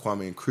listen to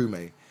Kwame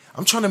Nkrumah.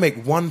 I'm trying to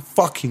make one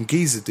fucking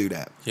geezer do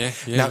that.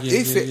 Now,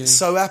 if it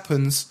so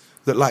happens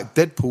that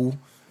Deadpool,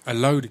 a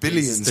load of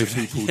billions of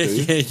people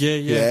do,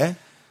 yeah,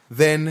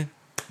 then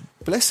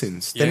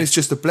blessings. Then it's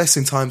just a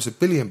blessing times a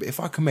billion. But if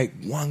I can make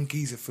one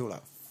geezer feel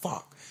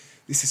fuck,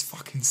 this is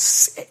fucking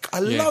sick. I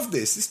love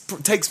this. This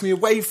takes me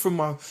away from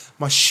my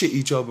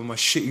shitty job and my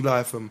shitty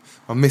life and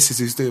my missus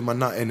who's doing my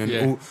nutting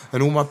and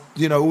all my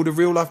all the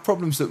real life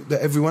problems that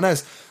everyone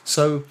has.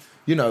 So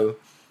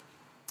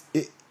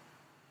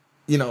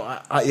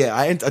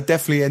I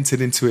definitely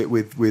entered into it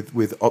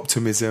with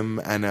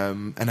optimism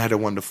and had a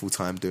wonderful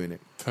time doing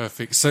it.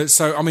 Perfect. So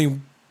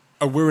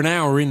we're an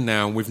hour in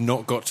now and we've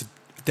not got to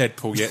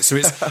Deadpool yet. So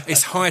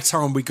it's high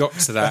time we got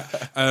to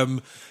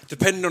that.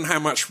 Depending on how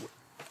much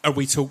are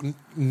we talking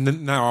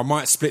now, I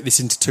might split this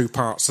into two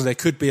parts. So there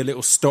could be a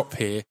little stop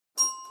here.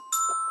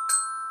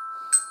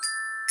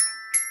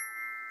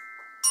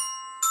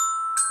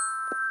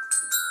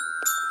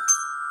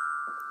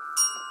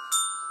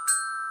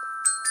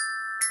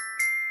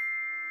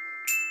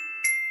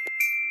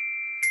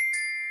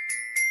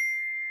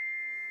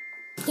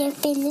 You've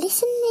been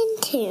listening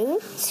to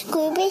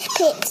Scroobius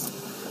Pip's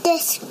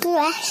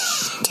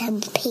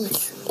Discretion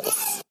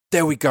Pieces.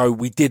 there we go.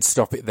 We did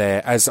stop it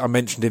there. As I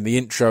mentioned in the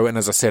intro, and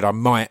as I said, I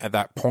might at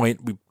that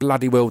point. We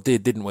bloody well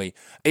did, didn't we?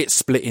 It's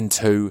split in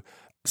two.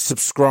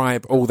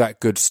 Subscribe, all that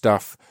good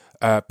stuff.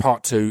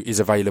 Part 2 is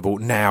available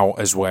now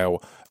as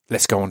well.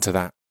 Let's go on to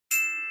that.